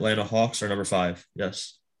 Atlanta Hawks are number 5.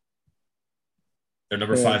 Yes. They're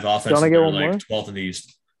number Yeah. 5 Do you offense, wanna and get they're one like more? 12th in the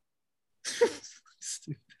East.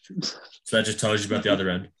 Stupid. So that just tells you about the other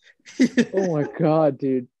end. Oh my god,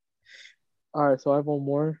 dude. All right, so I have one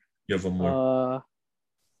more. You have one more.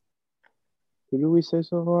 Who did we say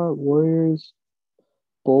so far? Warriors,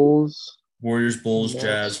 Bulls, Warriors, Bulls, Nets.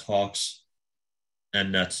 Jazz, Hawks,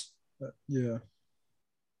 and Nets. Yeah.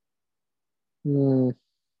 Hmm,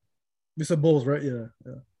 You said Bulls, right? Yeah.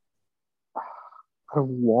 I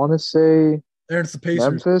want to say Aaron's the Pacers.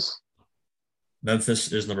 Memphis.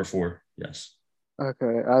 Memphis is number 4. Yes.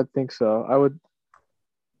 Okay, I think so. I would.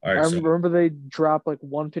 All I right. So remember they dropped like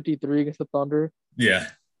 153 against the Thunder. yeah,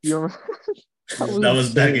 You remember? That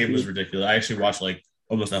was that insane, game was dude. ridiculous. I actually watched like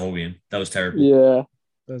almost that whole game. That was terrible. Yeah.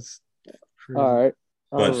 That's crazy. All right.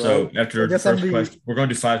 But All so right. after I the guess I'm first the question, we're going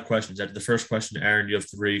to do 5 questions. After the first question, Aaron, you have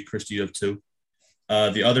 3. Christy, you have 2.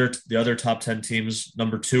 The other top 10 teams.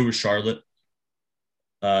 Number 2 is Charlotte.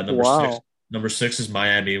 Number 6. Wow. Number 6 is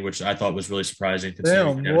Miami, which I thought was really surprising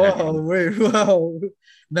considering damn. they had Wow. Wait. Wow.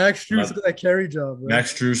 Max Strus Uh, did that carry job, bro.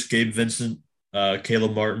 Max Strus, Gabe Vincent,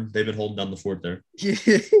 Caleb Martin. They've been holding down the fort there.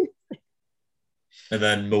 Yeah. And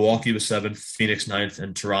then Milwaukee was 7th, Phoenix 9th,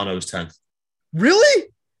 and Toronto is 10th. Really?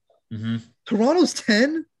 Mm-hmm. Toronto's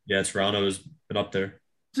 10? Yeah, Toronto has been up there.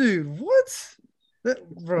 Dude, what?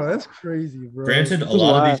 Bro, that's crazy, bro. Granted, a Who's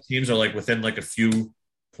lot of last? these teams are like within like a few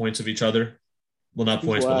points of each other. Well, not Who's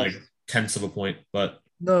points, but last? like tenths of a point. But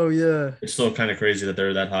No, yeah. it's still kind of crazy that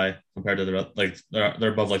they're that high compared to the like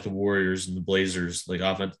they're above like the Warriors and the Blazers, like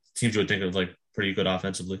offense teams you would think of like pretty good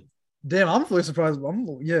offensively. Damn, I'm really surprised.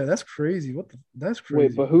 Yeah, that's crazy. That's crazy.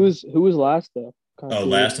 Wait, but who was last though? Kinda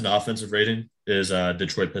curious. Last in offensive rating is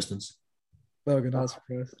Detroit Pistons. Okay, not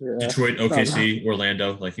surprised. Yeah. Detroit, OKC,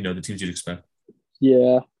 Orlando, like the teams you'd expect.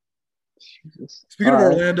 Yeah. Jesus. Speaking of All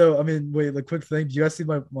right. Orlando, I mean, wait, the quick thing. Do you guys see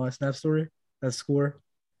my snap story? That score?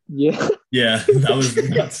 Yeah. Yeah, that was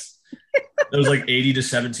nuts. That was like 80 to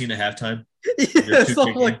 17 at halftime. Yeah,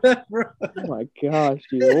 something like that, bro. Oh my gosh,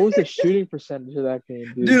 dude. What was the shooting percentage of that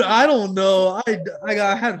game, dude? Dude, I don't know. I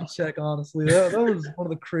had to check, honestly. That was one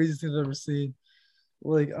of the craziest things I've ever seen.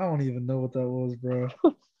 Like, I don't even know what that was, bro.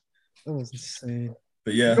 That was insane.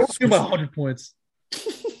 But yeah, Don't give about 100 points.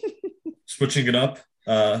 switching it up.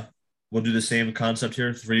 We'll do the same concept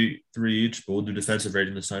here, three each, but we'll do defensive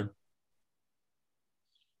rating this time.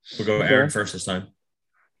 We'll go Okay. Aaron first this time.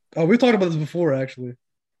 Oh, we talked about this before, actually.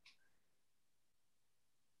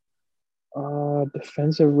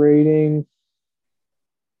 Defensive rating.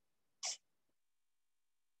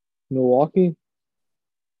 Milwaukee.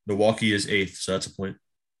 Milwaukee is 8th, so that's a point.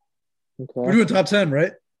 We're Okay. doing top 10,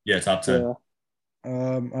 right? Yeah, top 10. Yeah.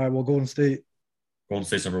 All right, well, Golden State. Golden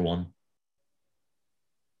State's number 1.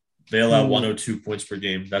 They allow Hmm. 102 points per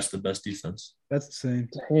game. That's the best defense. That's insane.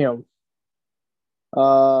 Damn.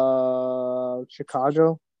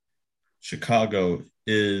 Chicago. Chicago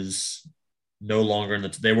is no longer in the.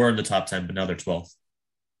 They were in the top 10, but now they're 12th.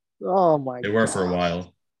 Oh my. They were for a gosh.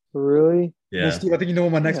 while. Really? Yeah, Well, Steve, I think you know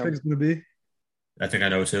what my next Yeah. pick is going to be. I think I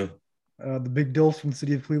know too. The big Dills from the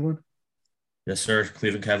city of Cleveland. Yes, sir.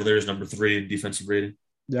 Cleveland Cavaliers, number 3 in defensive rating.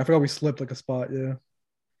 Yeah, I forgot we slipped like a spot. Yeah.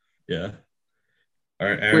 Yeah. All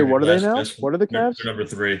right, Wait, Aaron. what are they now? last- What are the they're Cavs? number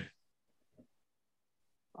 3.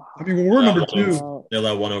 I mean, we're number 2. They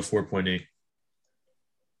allow 104.8.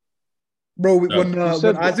 Bro, No. when You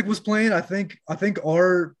said when Isaac was playing, I think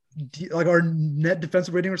our our net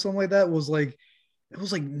defensive rating or something like that was like it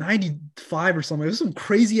was like 95 or something. It was some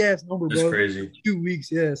crazy ass number, That's bro. crazy. 2 weeks,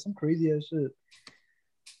 yeah, some crazy ass shit.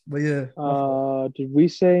 But yeah, Did we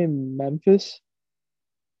say Memphis?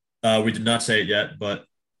 We did not say it yet, but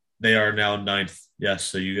they are now 9th. Yes,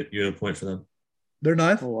 so you get a point for them. they're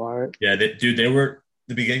ninth. Oh, all right. Yeah, they were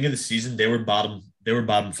the beginning of the season. They were bottom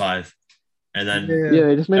 5, and then Yeah,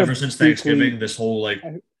 they just made ever a since big Thanksgiving, leap. this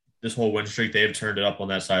whole win streak, they've turned it up on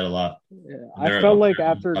that side a lot. Yeah, They're I felt up like there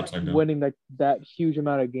in the after top 10 now. winning that huge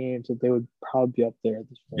amount of games that they would probably be up there at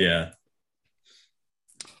this point. Yeah.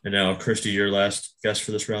 And now, Christy, your last guess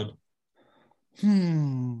for this round.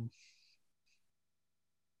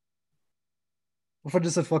 What if I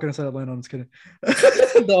just said fucking inside Atlanta? I'm just kidding.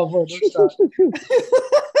 No, bro, don't stop.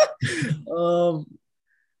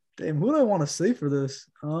 Damn, who do I want to say for this?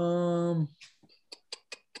 I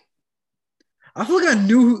feel like I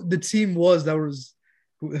knew who the team was that was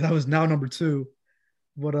now number 2,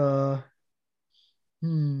 but All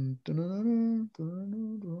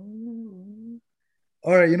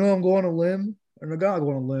right, you know I'm going on a limb. Or no, I'm not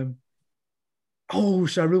going on a limb. Oh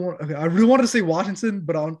shit! I really wanted to say Washington,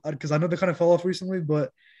 but because I know they kind of fell off recently.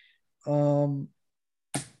 But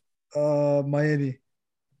Miami.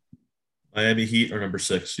 Miami Heat are number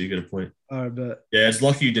 6, so you get a point. I bet. Yeah, it's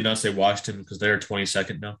lucky you did not say Washington because they're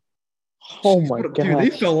 22nd now. Oh my Dude, god. they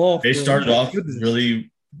fell off. They bro. started My off goodness.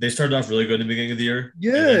 really. They started off really good in the beginning of the year.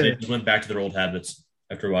 Yeah. And then they just went back to their old habits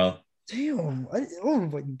after a while. Damn. Oh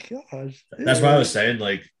my gosh. That's why I was saying,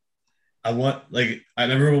 like, I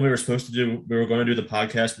remember when we were going to do the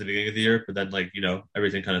podcast at the beginning of the year, but then, like,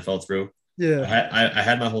 everything kind of fell through. Yeah. I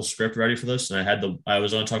had my whole script ready for this, and I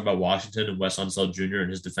was going to talk about Washington and Wes Unseld Jr. and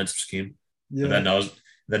his defensive scheme. Yeah. And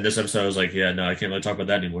then this episode I was like, yeah, no, I can't really talk about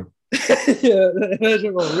that anymore. Yeah.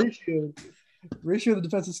 Ratio of the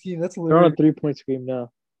defensive scheme. That's They're on hilarious. a 3-point scheme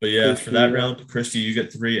now. But yeah, for that round, Christy, you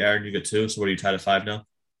get 3, Aaron, you get 2. So what are you tied at 5 now?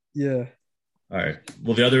 Yeah. All right.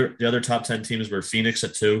 Well, the other top 10 teams were Phoenix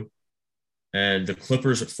at 2, and the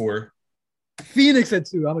Clippers at 4. Phoenix at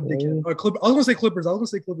 2. I'm a dickhead. I was gonna say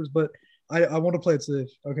Clippers. But I want to play it safe.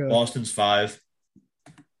 Okay. Boston's 5.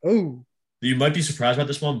 Oh. You might be surprised about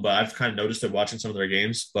this one, but I've kind of noticed it watching some of their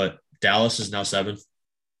games. But Dallas is now 7th.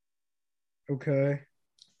 Okay.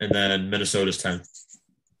 And then Minnesota's 10th.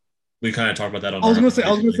 We kind of talked about that on. I was gonna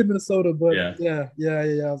say Minnesota, but yeah.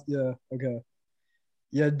 Okay.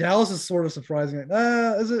 Yeah, Dallas is sort of surprising.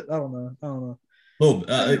 Is it? I don't know. Well,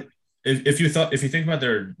 if you think about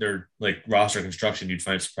their like roster construction, you'd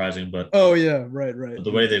find it surprising. But oh yeah, right. But the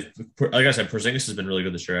way like I said, Porzingis has been really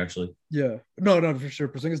good this year, actually. Yeah, no, for sure.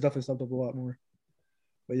 Porzingis definitely stepped up a lot more.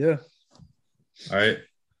 But yeah. All right.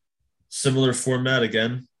 Similar format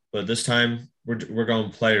again, but this time we're going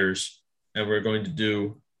players, and we're going to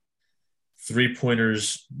do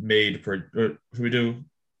 3-pointers made per. Or should we do?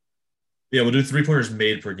 Yeah, we'll do 3-pointers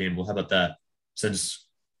made per game. Well, how about that? Since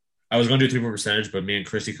I was going to do 3-point percentage, but me and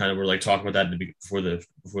Christy kind of were like talking about that before the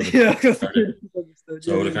started.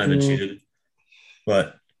 So it would have kind of been cheated.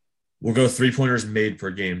 But we'll go 3-pointers made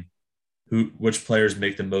per game. Which players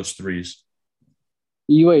make the most threes?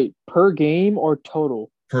 You wait, per game or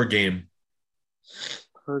total? Per game.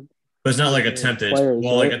 Per. But it's not like attempted. Players,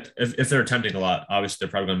 well, right? like if they're attempting a lot, obviously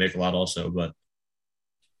they're probably going to make a lot also. But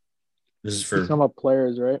this is You're talking about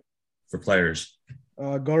players, right? For players.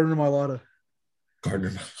 Gardner Milata.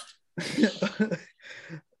 Christy,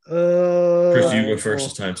 Chris, you go first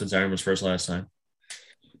this time since Aaron was first last time.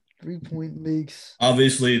 3-point makes.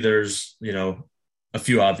 Obviously, there's a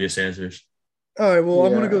few obvious answers. All right, well,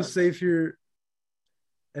 I'm Yeah. gonna go safe here,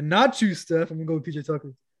 and not choose Steph. I'm gonna go with PJ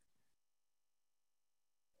Tucker.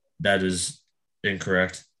 That is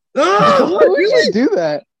incorrect. Oh, Why would you do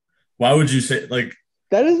that? Why would you say like?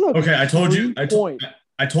 That is a Okay, I told you. point.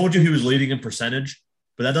 I told you he was leading in percentage,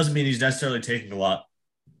 but that doesn't mean he's necessarily taking a lot.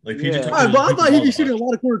 Like PJ Yeah. Tucker. All right, but I doesn't thought take he'd the be ball shooting a much.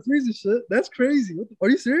 lot of corner threes and shit. That's crazy. Are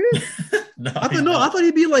you serious? No, I thought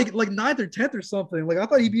he'd be like 9th or 10th or something. Like I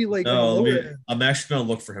thought he'd be like. No, on the lower end. I'm actually gonna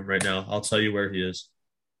look for him right now. I'll tell you where he is.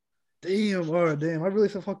 Damn. All right. Damn. I really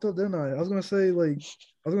fucked up, didn't I? I was gonna say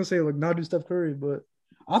not do Steph Curry, but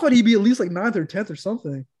I thought he'd be at least like 9th or 10th or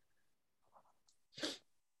something.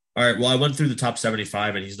 All right. Well, I went through the top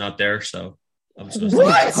 75 and he's not there, so I'm just gonna Oh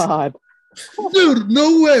my What? God. Dude,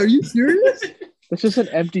 no way. Are you serious? It's just an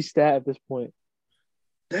empty stat at this point.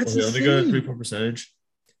 That's Okay, let me go to insane. 3-point percentage.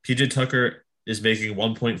 PJ Tucker is making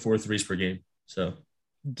 1.4 threes per game. So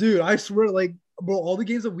Dude, I swear, like, bro, all the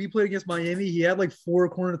games that we played against Miami, he had like 4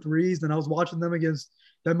 corner threes. Then I was watching them against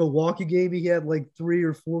that Milwaukee game. He had like 3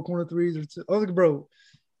 or 4 corner threes. Or 2. I was like, bro,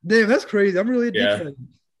 damn, that's crazy. I'm really a Yeah. dickhead.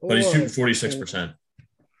 but he's Oh, shooting 46%.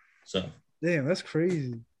 So, damn, that's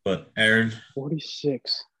crazy. but Aaron,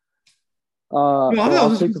 46. No, I thought it I'll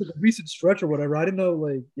was take just like a recent stretch or whatever. I didn't know,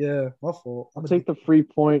 like, yeah, my fault. I'll take the free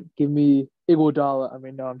point. Give me Iguodala. I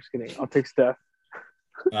mean, no, I'm just kidding. I'll take Steph.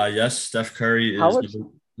 yes, Steph Curry How is much-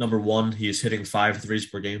 number 1. He is hitting 5 threes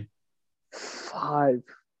per game. 5.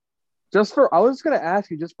 I was gonna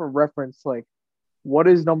ask you just for reference, like, what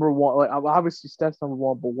is number 1? Like, obviously Steph's number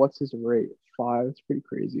 1, but what's his rate? 5. It's pretty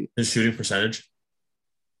crazy. His shooting percentage.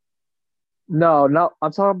 No,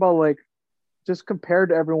 I'm talking about like just compared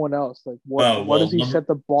to everyone else. Like, what does he set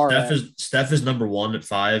the bar at? Steph is number 1 at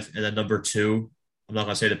 5, and then number 2. I'm not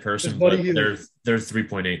gonna say the person, It's but Buddy Hield. they're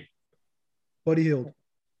 3.8. Buddy Hield.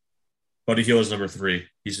 Buddy Hield is number 3.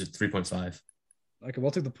 He's at 3.5. Okay, well,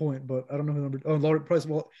 I'll take the point, but I don't know who number. Oh, Laurie Price.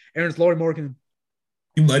 Well, Aaron's Laurie Markkinen.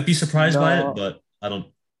 You might be surprised by No. it, but I don't.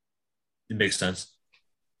 It makes sense.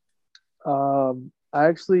 I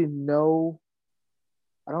actually know.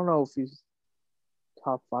 I don't know if he's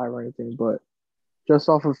top 5 or anything, but just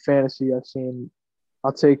off of fantasy,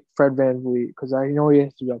 I'll take Fred VanVleet because I know he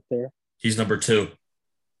has to be up there. He's number 2.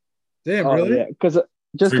 Damn, Oh really? yeah, because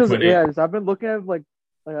 3.8. yeah, 'cause I've been looking at like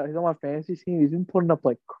he's on my fantasy team. He's been putting up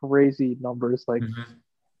like crazy numbers. Like Mm-hmm.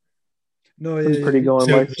 No, it's yeah, pretty yeah. going.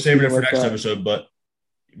 So like save it for like next that. episode, but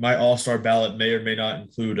my all-star ballot may or may not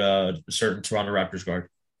include a certain Toronto Raptors guard.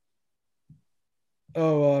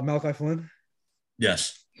 Oh, Malachi Flynn.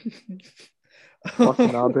 Yes.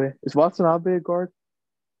 Watanabe. Is Watanabe a guard?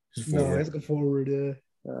 He's No, forward. he's a forward. Yeah.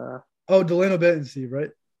 Uh, Oh, Delano Benton, right?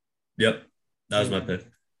 Yep. That was my pick.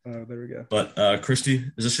 Oh, there we go. But Christy,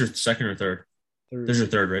 is this your second or third? Third. This is your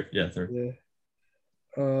third, right? Yeah, third. Yeah.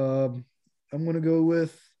 I'm gonna go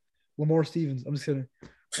with Lamar Stevens. I'm just kidding.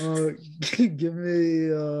 Give me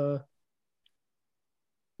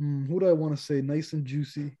who do I want to say? Nice and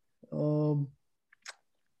juicy. Popovich.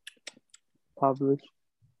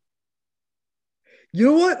 You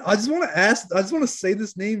know what? I just want to ask. I just want to say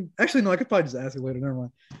this name. Actually, no. I could probably just ask it later. Never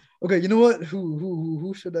mind. Okay. You know what?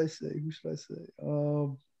 Who should I say? Who should I say?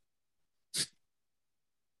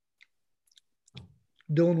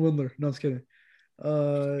 Dylan Windler. No, I'm just kidding.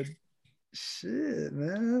 Shit,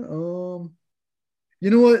 man. You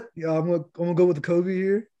know what? Yeah, I'm gonna go with the Kobe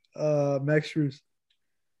here. Max Strus.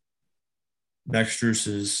 Max Strus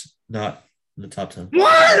is not in the top 10.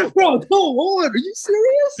 What, bro? Come on. Are you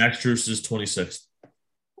serious? Max Strus is 26th.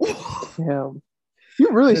 Damn. You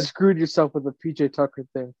really screwed yourself with the PJ Tucker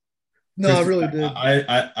thing. No, I really did,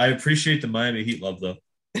 I appreciate the Miami Heat love though.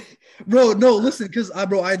 bro. No, listen, because I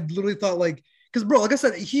literally thought because bro, like I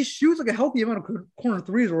said, he shoots like a healthy amount of corner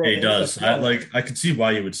threes. Yeah, he does. I could see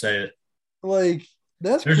why you would say it. Like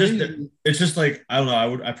that's crazy. It's just like I don't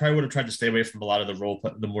know. I probably would have tried to stay away from a lot of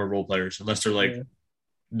the more role players unless they're like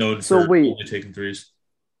known for only taking threes.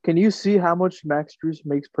 Can you see how much Max Strus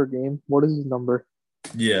makes per game? What is his number?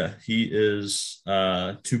 Yeah, he is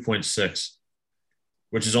 2.6,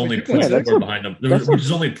 which is only 0.4 behind him. Which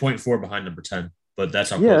is only 0.4 behind number 10. But that's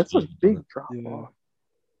how. Yeah, that's a big drop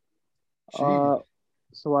off.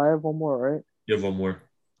 So I have one more, right? You have one more.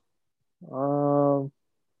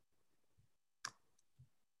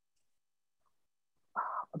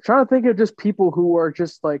 I'm trying to think of just people who are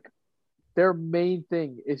just like their main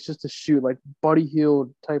thing is just to shoot, like Buddy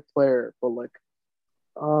Hield type player, but like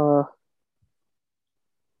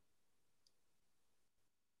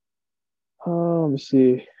let me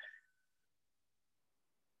see.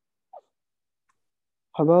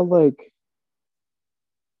 How about like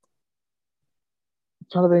I'm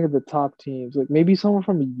trying to think of the top teams. Like maybe someone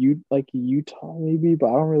from Utah, maybe, but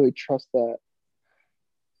I don't really trust that.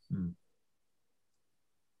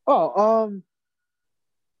 Oh,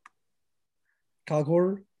 Kyle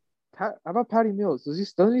Korver. How about Patty Mills?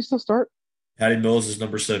 Doesn't he still start? Patty Mills is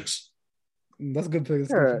number 6. That's a good pick.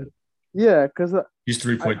 Yeah, because he's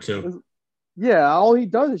 3.2. Yeah, all he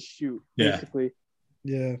does is shoot, basically.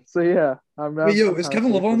 Yeah. So yeah, wait, is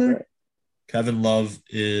Kevin Love on there? That. Kevin Love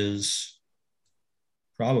is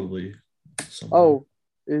probably. Somewhere. Oh,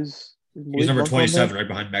 he's number 27, right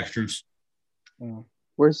behind Max Strus. Oh.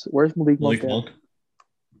 Where's Malik Monk?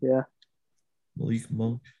 Yeah. Malik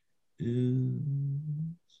Monk is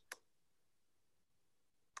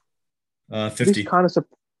 50.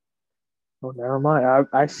 Oh, never mind.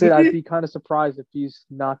 I said I'd be kind of surprised if he's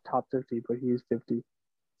not top 50, but he's 50. It's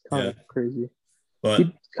kind of crazy. But he's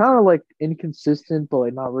kind of like inconsistent, but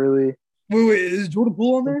like not really. Wait, is Jordan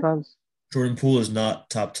Poole on there? Sometimes. Jordan Poole is not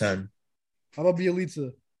top 10. How about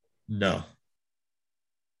Bielitsa? No.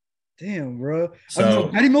 Damn, bro. So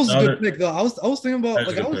Patty Mills is a good pick though. I was thinking about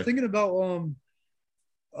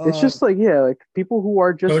it's just like like people who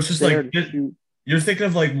are just, so it's just there like to shoot. You're thinking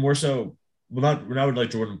of like more so not with like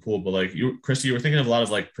Jordan Poole, but like Christy, you were thinking of a lot of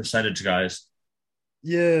like percentage guys.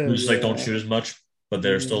 Yeah. Who just like don't shoot as much, but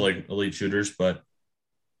they're still like elite shooters. But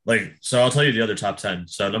like, so I'll tell you the other top 10.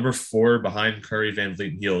 So number 4 behind Curry, Van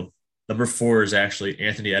Vliet, and Hield. Number 4 is actually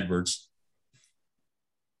Anthony Edwards.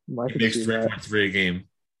 He makes 3.3 a game.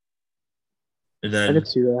 And then I could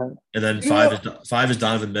see that. And then 5 is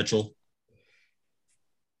Donovan Mitchell.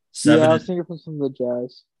 7 I was thinking from some of the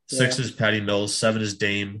Jazz. 6 is Patty Mills. 7 is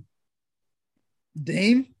Dame.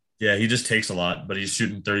 Dame? Yeah, he just takes a lot, but he's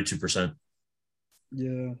shooting 32%.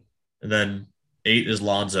 Yeah. And then 8 is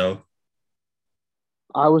Lonzo.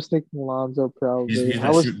 I was thinking Lonzo probably. He's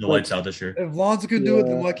been shooting the lights out this year. If Lonzo can do it,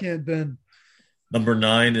 then why can't Ben? Number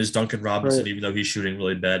 9 is Duncan Robinson, even though he's shooting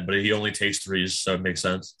really bad, but he only takes threes, so it makes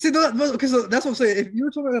sense. See, because that's what I'm saying. If you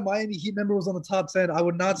were talking about a Miami Heat member was on the top 10, I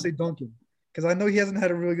would not say Duncan because I know he hasn't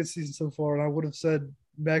had a really good season so far, and I would have said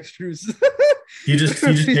Max Strus. he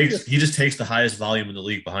just takes the highest volume in the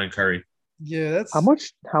league behind Curry. Yeah, that's how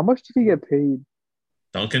much did he get paid?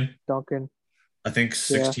 Duncan, I think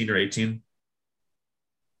 16 or 18.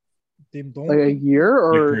 Like a year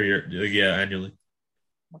or yeah, annually.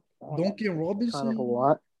 Duncan Robinson. Kind of a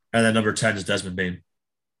lot. And then number 10 is Desmond Bane.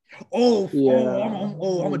 Yeah.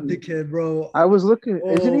 I'm a dickhead, bro. I was looking.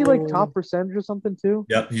 Isn't he like Oh, top percentage or something too?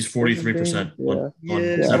 Yep, he's Desmond 43% Bain? Yeah. on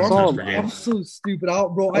yeah, Yeah. I bro. 7 saw. attempts per I'm game. so stupid.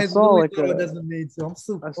 Bro, I I saw literally like thought about a. Desmond Bain too. I I'm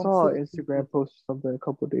saw so an stupid. Instagram post or something a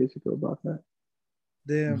couple of days ago about that.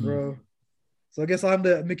 Damn, Mhm. bro. So I guess I'm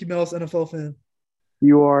the Mickey Mouse NFL fan.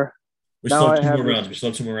 You are. We Now still have I two have more this. rounds. We still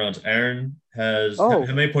have two more rounds. Aaron has how Oh,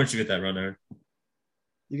 many points did you get that round, Aaron?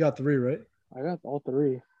 You got three, right? I got all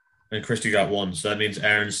three. And Christy got one. So that means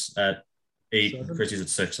Aaron's at 8 and Seven. Christy's at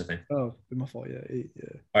 6, I think. Oh, my fault. Yeah, eight.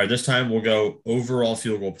 Yeah. All right, this time we'll go overall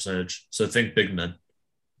field goal percentage. So think big men.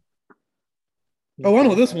 Oh, I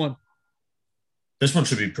know this one. This one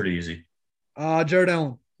should be pretty easy. Jared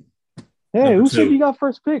Allen. Hey, Number who said two. you got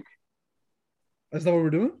first pick? That's not what we're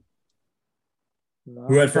doing. No,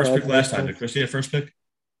 Who I had thought first that pick last makes time? sense. Did Christy have first pick?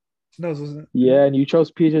 No, this wasn't. Yeah, and you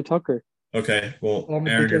chose PJ Tucker. Okay, well, Oh, I'm a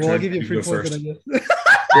Aaron, your dickhead. Well, I'll turn. give you a You can free go point first. then, I guess.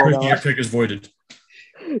 Jared Your Allen. pick is voided.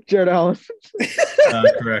 Jared Allen.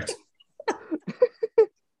 Correct.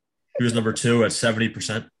 He was number 2 at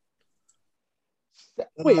 70%.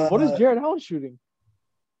 Wait, what is Jared Allen shooting?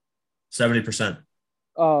 70%.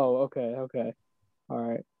 Oh, okay. All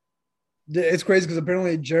right. It's crazy because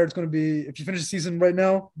apparently Jared's going to be, if you finish the season right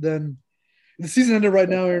now, then if the season ended right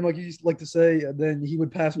now, Aaron, like you used to like to say, then he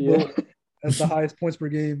would pass Yeah. Will at the highest points per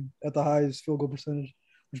game, at the highest field goal percentage,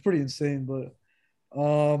 which is pretty insane. But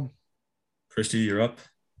Christy, you're up.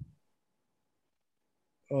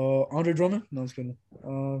 Andre Drummond? No, I was kidding.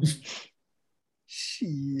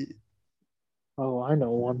 Shit. Oh, I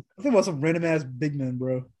know one. I think about some random ass big man,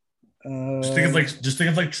 bro. Just think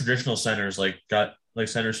of like traditional centers, like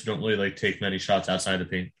centers who don't really like take many shots outside the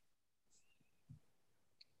paint.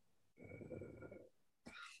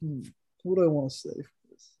 What do I want to say for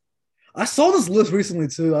this? I saw this list recently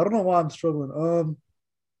too. I don't know why I'm struggling. Do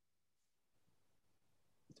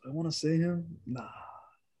I want to say him? Nah.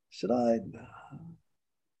 Should I? Nah.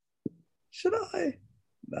 Should I?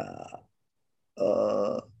 Nah.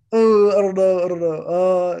 I don't know. I don't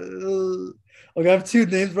know. Okay, I have two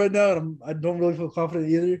names right now, and I don't really feel confident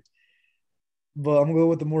either. But I'm gonna go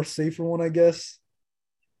with the more safer one, I guess.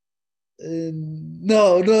 And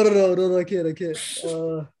no, I can't. No,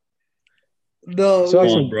 So Come that's on,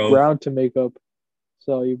 some bro. ground to make up.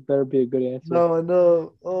 So you better be a good answer. no, I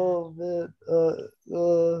know. Oh man.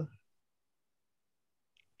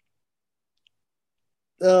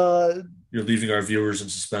 You're leaving our viewers in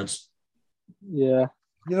suspense. Yeah.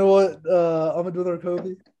 You know what? I'm gonna do another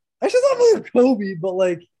Kobe. Actually, it's not really a Kobe, but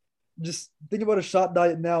like, just think about a shot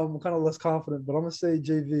diet now. I'm kind of less confident, but I'm gonna say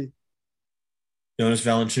JV. Jonas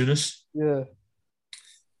Valanciunas. Yeah.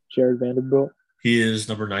 Jared Vanderbilt. He is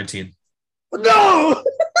number 19. No,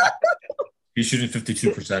 He's shooting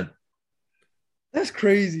 52%. that's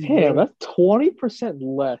crazy. Damn, bro. that's 20%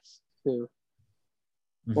 less too.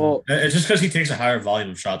 Mhm. Well- It's just because he takes a higher volume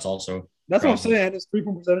of shots, also. That's what I'm Probably. saying. It's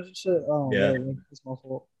 3-point percentage and shit. Oh Yeah. man, it's my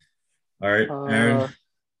fault. All right, Aaron.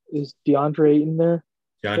 Is DeAndre Ayton there?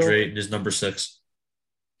 DeAndre Ayton is number 6.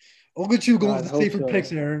 Look at you going I with the hope safer so.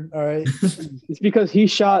 picks, Aaron. All right. It's because he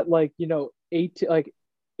shot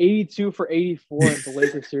 82 for 84 in the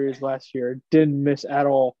Lakers series last year. Didn't miss at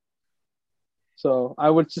all. So I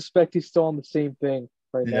would suspect he's still on the same thing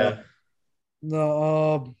right now. Yeah.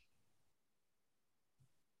 No.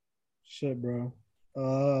 Shit, bro.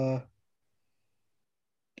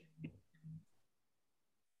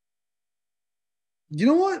 You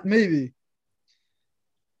know what? Maybe.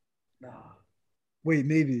 Nah. Wait,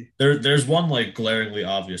 maybe. There's one like glaringly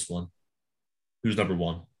obvious one. Who's number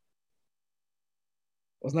 1?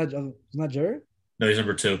 Wasn't that Jared? No, he's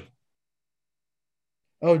number 2.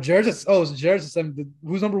 Oh, so Jared's a 7.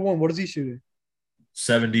 Who's number 1? What is he shooting?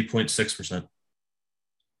 70.6%.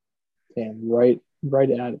 Damn, right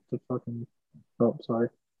at the fucking. Oh, sorry.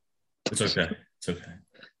 It's okay. It's okay.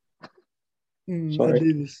 Sorry. Ed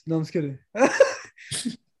Davis. No, I'm just kidding.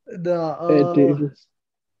 Ed Davis.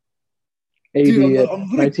 80 Dude, at I'm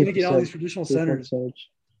literally 19%. thinking out these traditional centers. Percentage.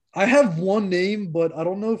 I have one name, but I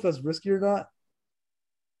don't know if that's risky or not.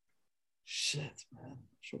 Shit, man. I'm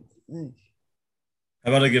trying to think.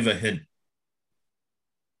 How about I give a hint?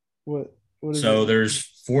 What is So it? there's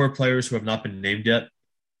 4 players who have not been named yet,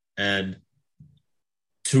 and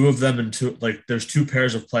 2 of them there's 2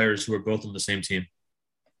 pairs of players who are both on the same team.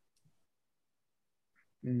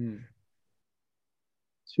 2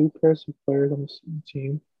 pairs of players on the same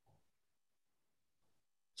team.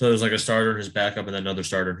 So there's like a starter and his backup, and then another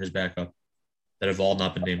starter and his backup that have all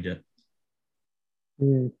not been named yet.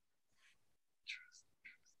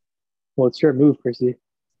 Well, it's your move, Chrissy.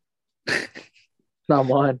 Not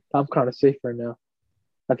mine. I'm kind of safe right now.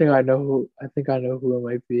 I think I know who it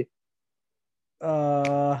might be.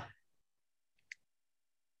 Uh,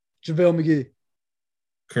 JaVale McGee.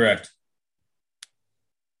 Correct.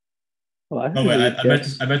 Well, Oh wait, a good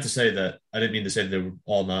guess. I meant to say that. I didn't mean to say they were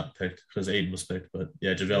all not picked because Aiden was picked, but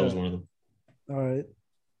yeah, JaVale was Yeah. one of them. All right.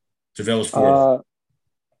 JaVale was fourth.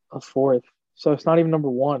 A fourth. So it's not even number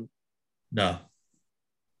one. No.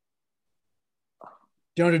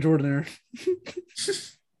 DeAndre Jordan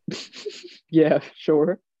there. Yeah,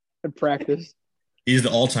 sure. In practice. He's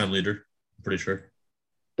the all-time leader, I'm pretty sure.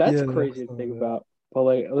 That's Yeah, crazy to that's think not about. But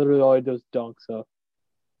like literally all he does is dunk. So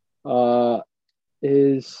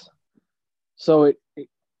is so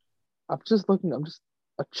I'm just looking, I'm just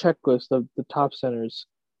a checklist of the top centers.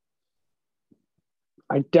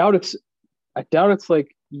 I doubt it's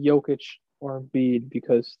like Jokic or Embiid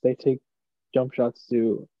because they take jump shots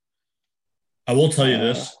too. I will tell you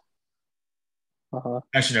this. Uh-huh.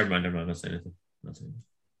 Actually, never mind. I'm not saying anything.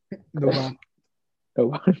 No bomb.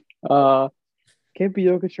 No. Can't be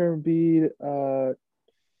Jokic or Embiid.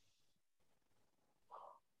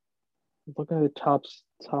 Looking at the top.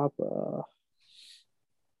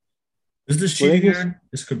 Is this Well, I cheating, guess- Aaron?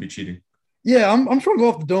 This could be cheating. Yeah, I'm trying to go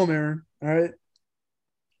off the dome, Aaron. All right.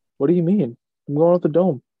 What do you mean? I'm going with the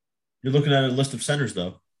dome. You're looking at a list of centers,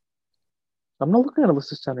 though. I'm not looking at a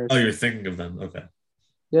list of centers. Oh, you're thinking of them. Okay.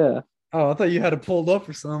 Yeah. Oh, I thought you had it pulled up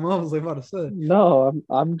or something. I was like about to say. No,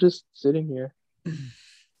 I'm just sitting here. Seems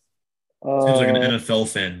like an NFL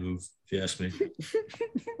fan move, if you ask me.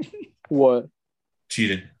 What?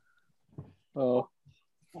 Cheating. Oh,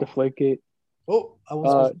 Deflategate. Oh, I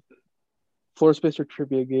was. Floor spacer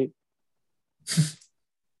trivia gate.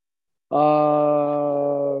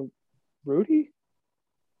 Rudy?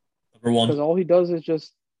 Number Because one. all he does is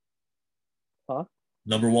just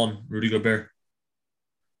Number one, Rudy Gobert.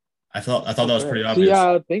 I thought that was pretty So, obvious. yeah,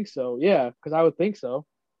 I would think so. Yeah, because I would think so.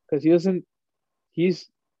 Because he's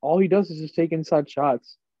all he does is just take inside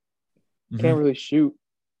shots. Mhm. Can't really shoot.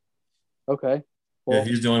 Okay. Well, Yeah,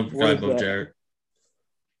 he's the only what guy is above that? Jarrett.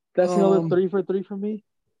 That's another 3 for 3 from me.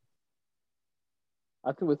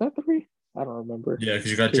 I think was that 3? I don't remember. Yeah, because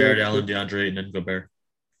you got Two Jared extra. Allen, DeAndre Ayton, and Gobert.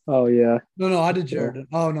 Oh yeah. No, I did Jared.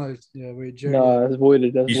 Oh no, yeah, wait, Jared. No, that's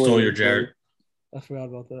voided. That's He voided. stole your Jarrett. I forgot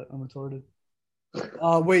about that. I'm retarded.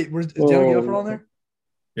 Wait, is Whoa. De'Aaron Gafford on there?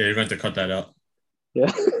 Yeah, you're going to have to cut that out.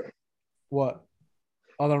 Yeah. What?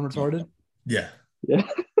 Oh, that I'm retarded. Yeah. Yeah.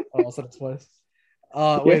 Oh, I said it twice.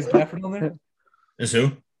 Wait, is Gafford on there? Is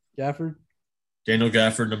who? Gafford. Daniel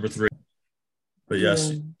Gafford, number 3. But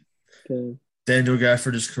yes, Okay. Daniel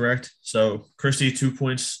Gafford is correct. So, Christy, 2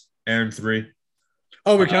 points. Aaron, 3.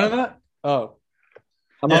 Oh, we're counting that. Oh,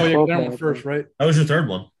 I'm Yeah. not you're 12 counting now, the first, right? That was your third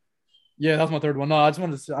one. Yeah, that's my third one. No, I just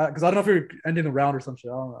wanted to see because I don't know if you're ending the round or some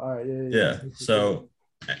shit. I don't know. All right, Yeah. So,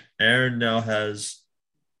 Aaron now has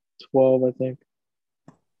 12, I think.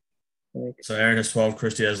 So Aaron has 12.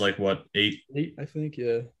 Christy has like what, 8? 8, I think.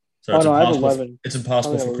 Yeah. So Oh, it's no, I have impossible. 11. It's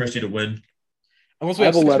impossible I have for Christy 11. to win. Unless I we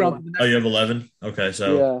have have 6 11. rounds. Oh, you have 11. Okay,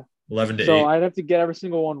 so Yeah. 11 to So 8. I'd have to get every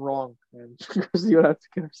single one wrong, and you would have to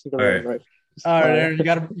get every single All one right. right. All right, Aaron, you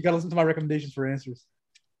gotta listen to my recommendations for answers.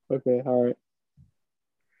 Okay. All right.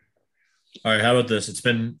 All right, how about this? It's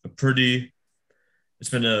been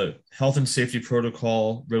a health and safety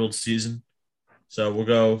protocol riddled season. So we'll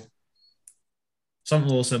go something a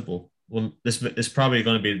little simple. Well, this is probably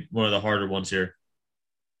going to be one of the harder ones here.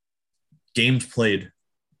 Games played.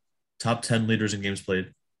 Top 10 leaders in games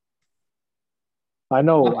played. I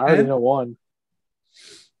know. Top I already 10? know one.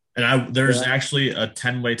 And there's Yeah. actually a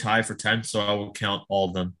 10-way tie for 10, so I will count all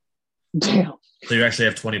of them. Damn. So you actually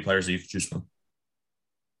have 20 players that you can choose from.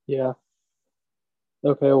 Yeah.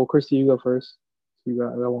 Okay. Well, Christy, you go first. You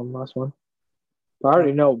got one last one. I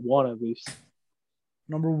already know one at least.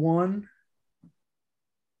 Number 1,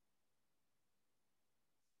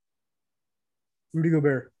 Rudy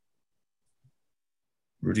Gobert.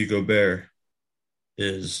 Rudy Gobert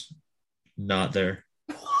is not there.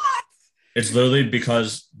 What? It's literally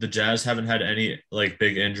because the Jazz haven't had any like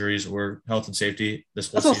big injuries or health and safety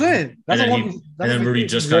this whole That's what I'm season. saying. That's and what then, one. and then Rudy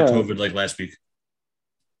just got Yeah. COVID like last week.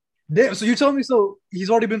 Damn. So you're telling me he's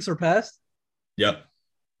already been surpassed? Yep.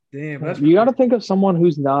 Damn. That's You got to think of someone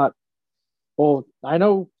who's not. Well, I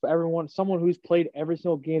know for everyone, someone who's played every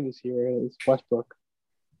single game this year is Westbrook.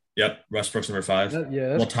 Yep. Westbrook's number 5.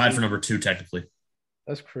 Yeah. Well, tied for number 2 technically.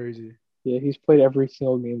 That's crazy. Yeah, he's played every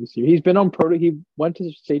single game this year. He's been on He went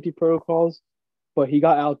to safety protocols, but he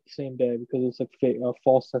got out the same day because it's like a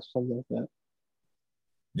false test, something like that.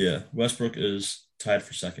 Yeah. Westbrook is tied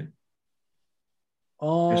for 2nd.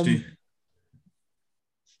 Christy?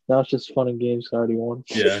 Now it's just fun and games. I already won.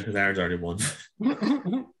 Yeah, because Aaron's already won.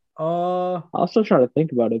 I was still trying to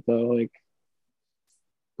think about it though. Like,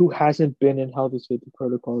 who hasn't been in health and safety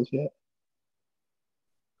protocols yet.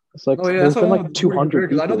 It's like Oh yeah, there's that's what been I like wanted to 200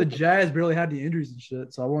 because I know people. the Jazz barely had the injuries and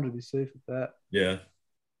shit, so I wanted to be safe with that. Yeah.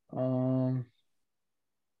 Um,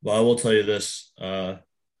 Well, I will tell you this.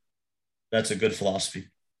 That's a good philosophy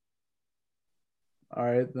all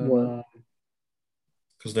right then. What?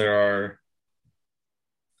 because there are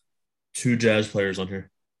two Jazz players on here.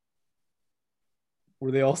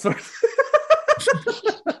 Were they all stars?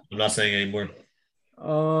 I'm not saying anymore.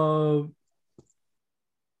 Um,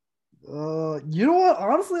 you know what?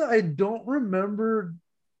 Honestly, I don't remember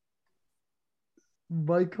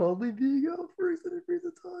Mike Conley being out for extended periods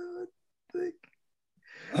of time. I think,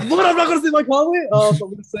 but I'm not gonna say Mike Conley. I'm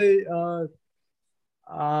gonna say uh,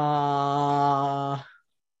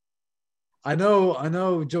 I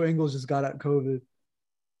know Joe Ingles just got at COVID.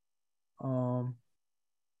 Um,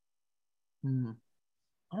 hmm,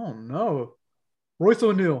 I don't know. Royce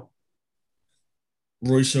O'Neal.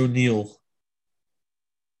 Royce O'Neal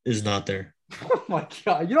is not there. Oh my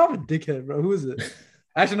god, you know I'm a dickhead, bro. Who is it?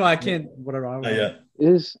 Actually, no, I can't. Whatever. I don't Not know.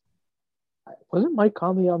 yet. Wasn't Mike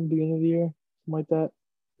Conley out in the beginning of the year? Something like that.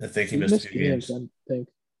 I think he He missed missed 2 games. I think.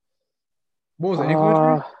 What was it? Ankle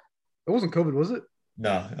injury? Uh It wasn't COVID, was it?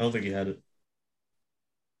 No, I don't think he had it.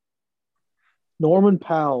 Norman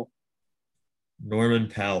Powell. Norman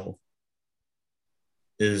Powell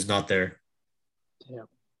is not there. Damn.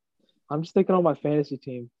 I'm just thinking on my fantasy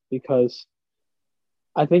team because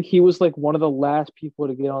I think he was like one of the last people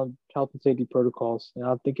to get on health and safety protocols, and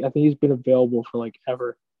I think he's been available for like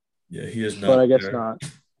ever, Yeah, he is not but I guess there. not.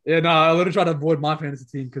 Yeah, no, I literally try to avoid my fantasy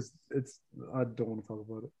team because I don't want to talk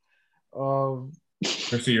about it.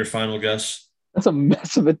 Christy, your final guess? That's a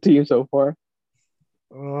mess of a team so far.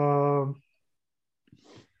 Um,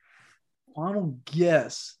 final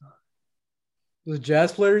guess. Was it a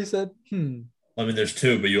Jazz player? You said, I mean, there's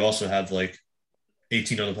 2, but you also have like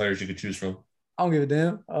 18 other players you could choose from. I don't give a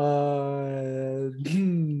damn. I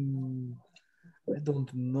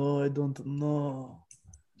don't know.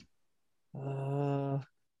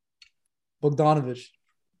 Bogdanovich.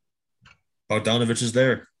 Bogdanovich is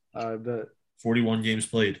there. I bet. 41 games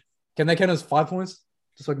played. Can that count as 5 points?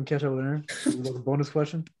 Just so I can catch up with Aaron. Like a bonus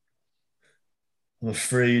question. I'm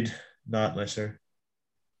afraid not, my sir.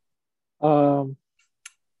 Hold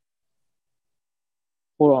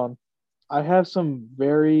on. I have some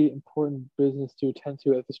very important business to attend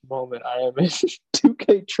to at this moment. I am in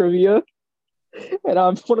 2K trivia, and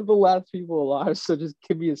I'm one of the last people alive. So just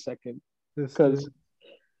give me a second, because I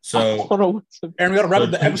So, don't know what's Aaron, we got to wrap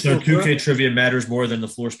up the so episode. 2K bro. trivia matters more than the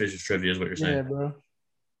floor spaces trivia, is what you're saying. Yeah,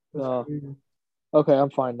 bro. Okay,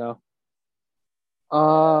 I'm fine now.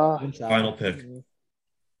 Final pick.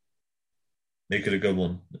 Make it a good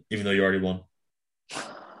one, even though you already won.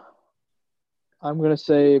 I'm gonna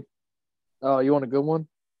say, you want a good one?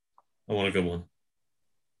 I want a good one.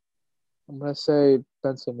 I'm gonna say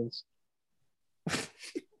Ben Simmons.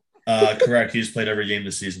 Correct. He's played every game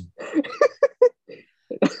this season.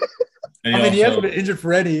 And I mean, he hasn't been injured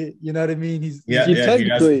for any. You know what I mean? He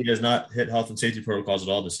has not hit health and safety protocols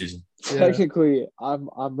at all this season. Technically, I'm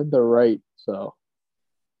in the right. So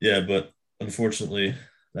yeah, but unfortunately,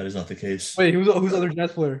 that is not the case. Wait, who's other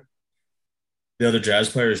Jazz player? The other Jazz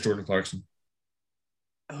player is Jordan Clarkson.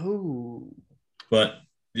 Oh, but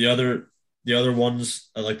the other ones,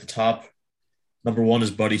 I like the top. Number 1 is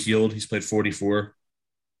Buddy Hield. He's played 44.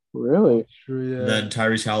 Really? True, yeah. And then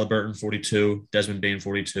Tyrese Halliburton, 42. Desmond Bane,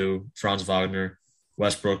 42. Franz Wagner,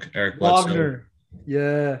 Westbrook, Eric Bledsoe. Wagner.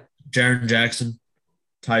 Yeah. Jaren Jackson,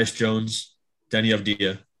 Tyus Jones, Denny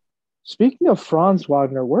Avdia. Speaking of Franz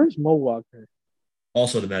Wagner, where's Mo Wagner?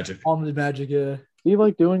 Also the Magic. On the Magic, yeah. Is he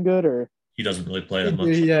like doing good or? He doesn't really play that much.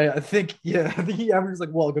 Yeah, I think he averages like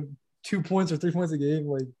 2 points or 3 points a game.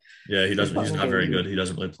 Like, yeah, he doesn't. He's not very good. He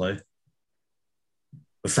doesn't really play.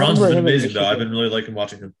 But Franz has been amazing though. I've been really liking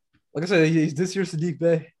watching him. Like I said, he's this year's Sadiq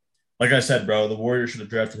Bey. Like I said, bro, the Warriors should have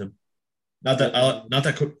drafted him. Not that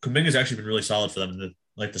Kuminga's actually been really solid for them.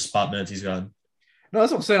 The spot minutes he's gotten. No,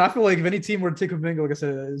 that's what I'm saying. I feel like if any team were to take Kuminga, like I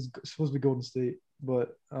said, it's supposed to be Golden State.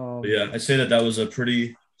 But yeah, I'd say that was a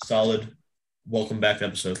pretty solid welcome back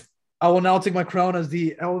episode. I will now take my crown as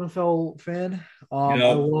the LNFL fan.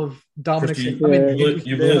 I love Dominic. Christy,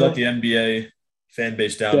 you really let the NBA fan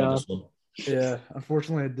base down in this one. Yeah,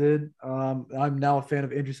 unfortunately, I did. I'm now a fan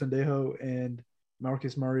of Andrew Sandejo and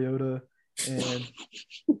Marcus Mariota and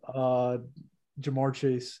Jamar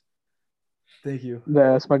Chase. Thank you.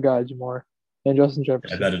 Yeah, that's my guy, Jamar. And Justin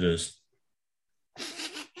Jefferson. I bet it is.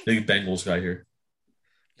 Big Bengals guy here.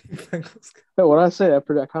 Hey, what did I say? I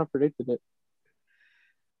kind of predicted it.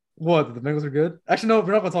 What? The Bengals are good? Actually, no,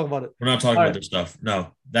 we're not gonna talk about it. We're not talking All about right. this stuff.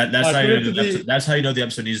 No, that's All right. how Tune you into know the episode. the That's how you know the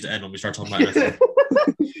episode needs to end when we start talking about NFL.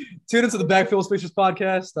 tune into the Backfield Spacious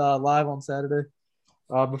podcast live on Saturday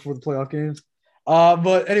before the playoff games.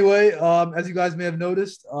 But anyway, as you guys may have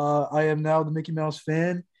noticed, I am now the Mickey Mouse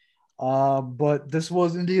fan. But this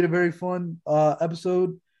was indeed a very fun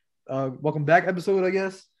episode. Welcome back episode, I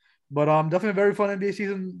guess. But definitely a very fun NBA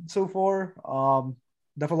season so far.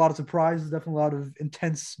 Definitely a lot of surprises, definitely a lot of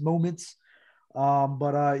intense moments.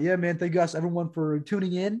 But yeah, man, thank you guys everyone for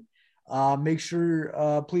tuning in. Make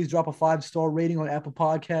sure please drop a 5-star rating on Apple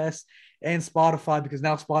Podcasts and Spotify because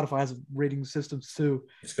now Spotify has rating systems too.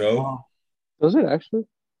 Let's go. Does it actually?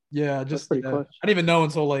 Yeah, That's pretty clutch. I didn't even know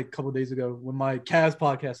until like a couple of days ago when my Cavs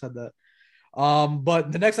podcast had that.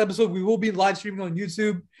 But the next episode we will be live streaming on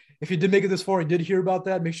YouTube. If you did make it this far and did hear about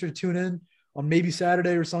that, make sure to tune in on maybe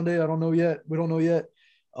Saturday or Sunday. I don't know yet. We don't know yet.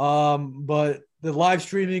 But the live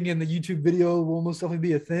streaming and the YouTube video will most definitely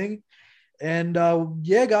be a thing. And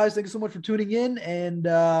yeah, guys, thank you so much for tuning in. And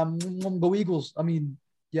go Eagles. I mean,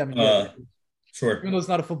 yeah. Sure. Even though it's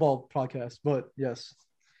not a football podcast, but yes.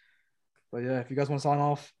 But yeah, if you guys want to sign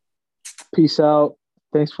off. Peace out.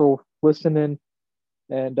 Thanks for listening.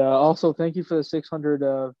 And also, thank you for the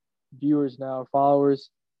 600 viewers now,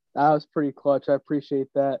 followers. That was pretty clutch. I appreciate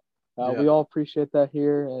that. Yeah. We all appreciate that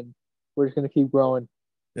here, and we're just going to keep growing.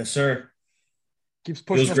 Yes, sir. Keeps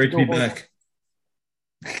pushing. Feels great to be back.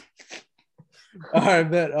 All right,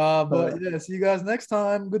 bet. But yeah, see you guys next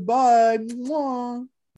time. Goodbye. Mwah.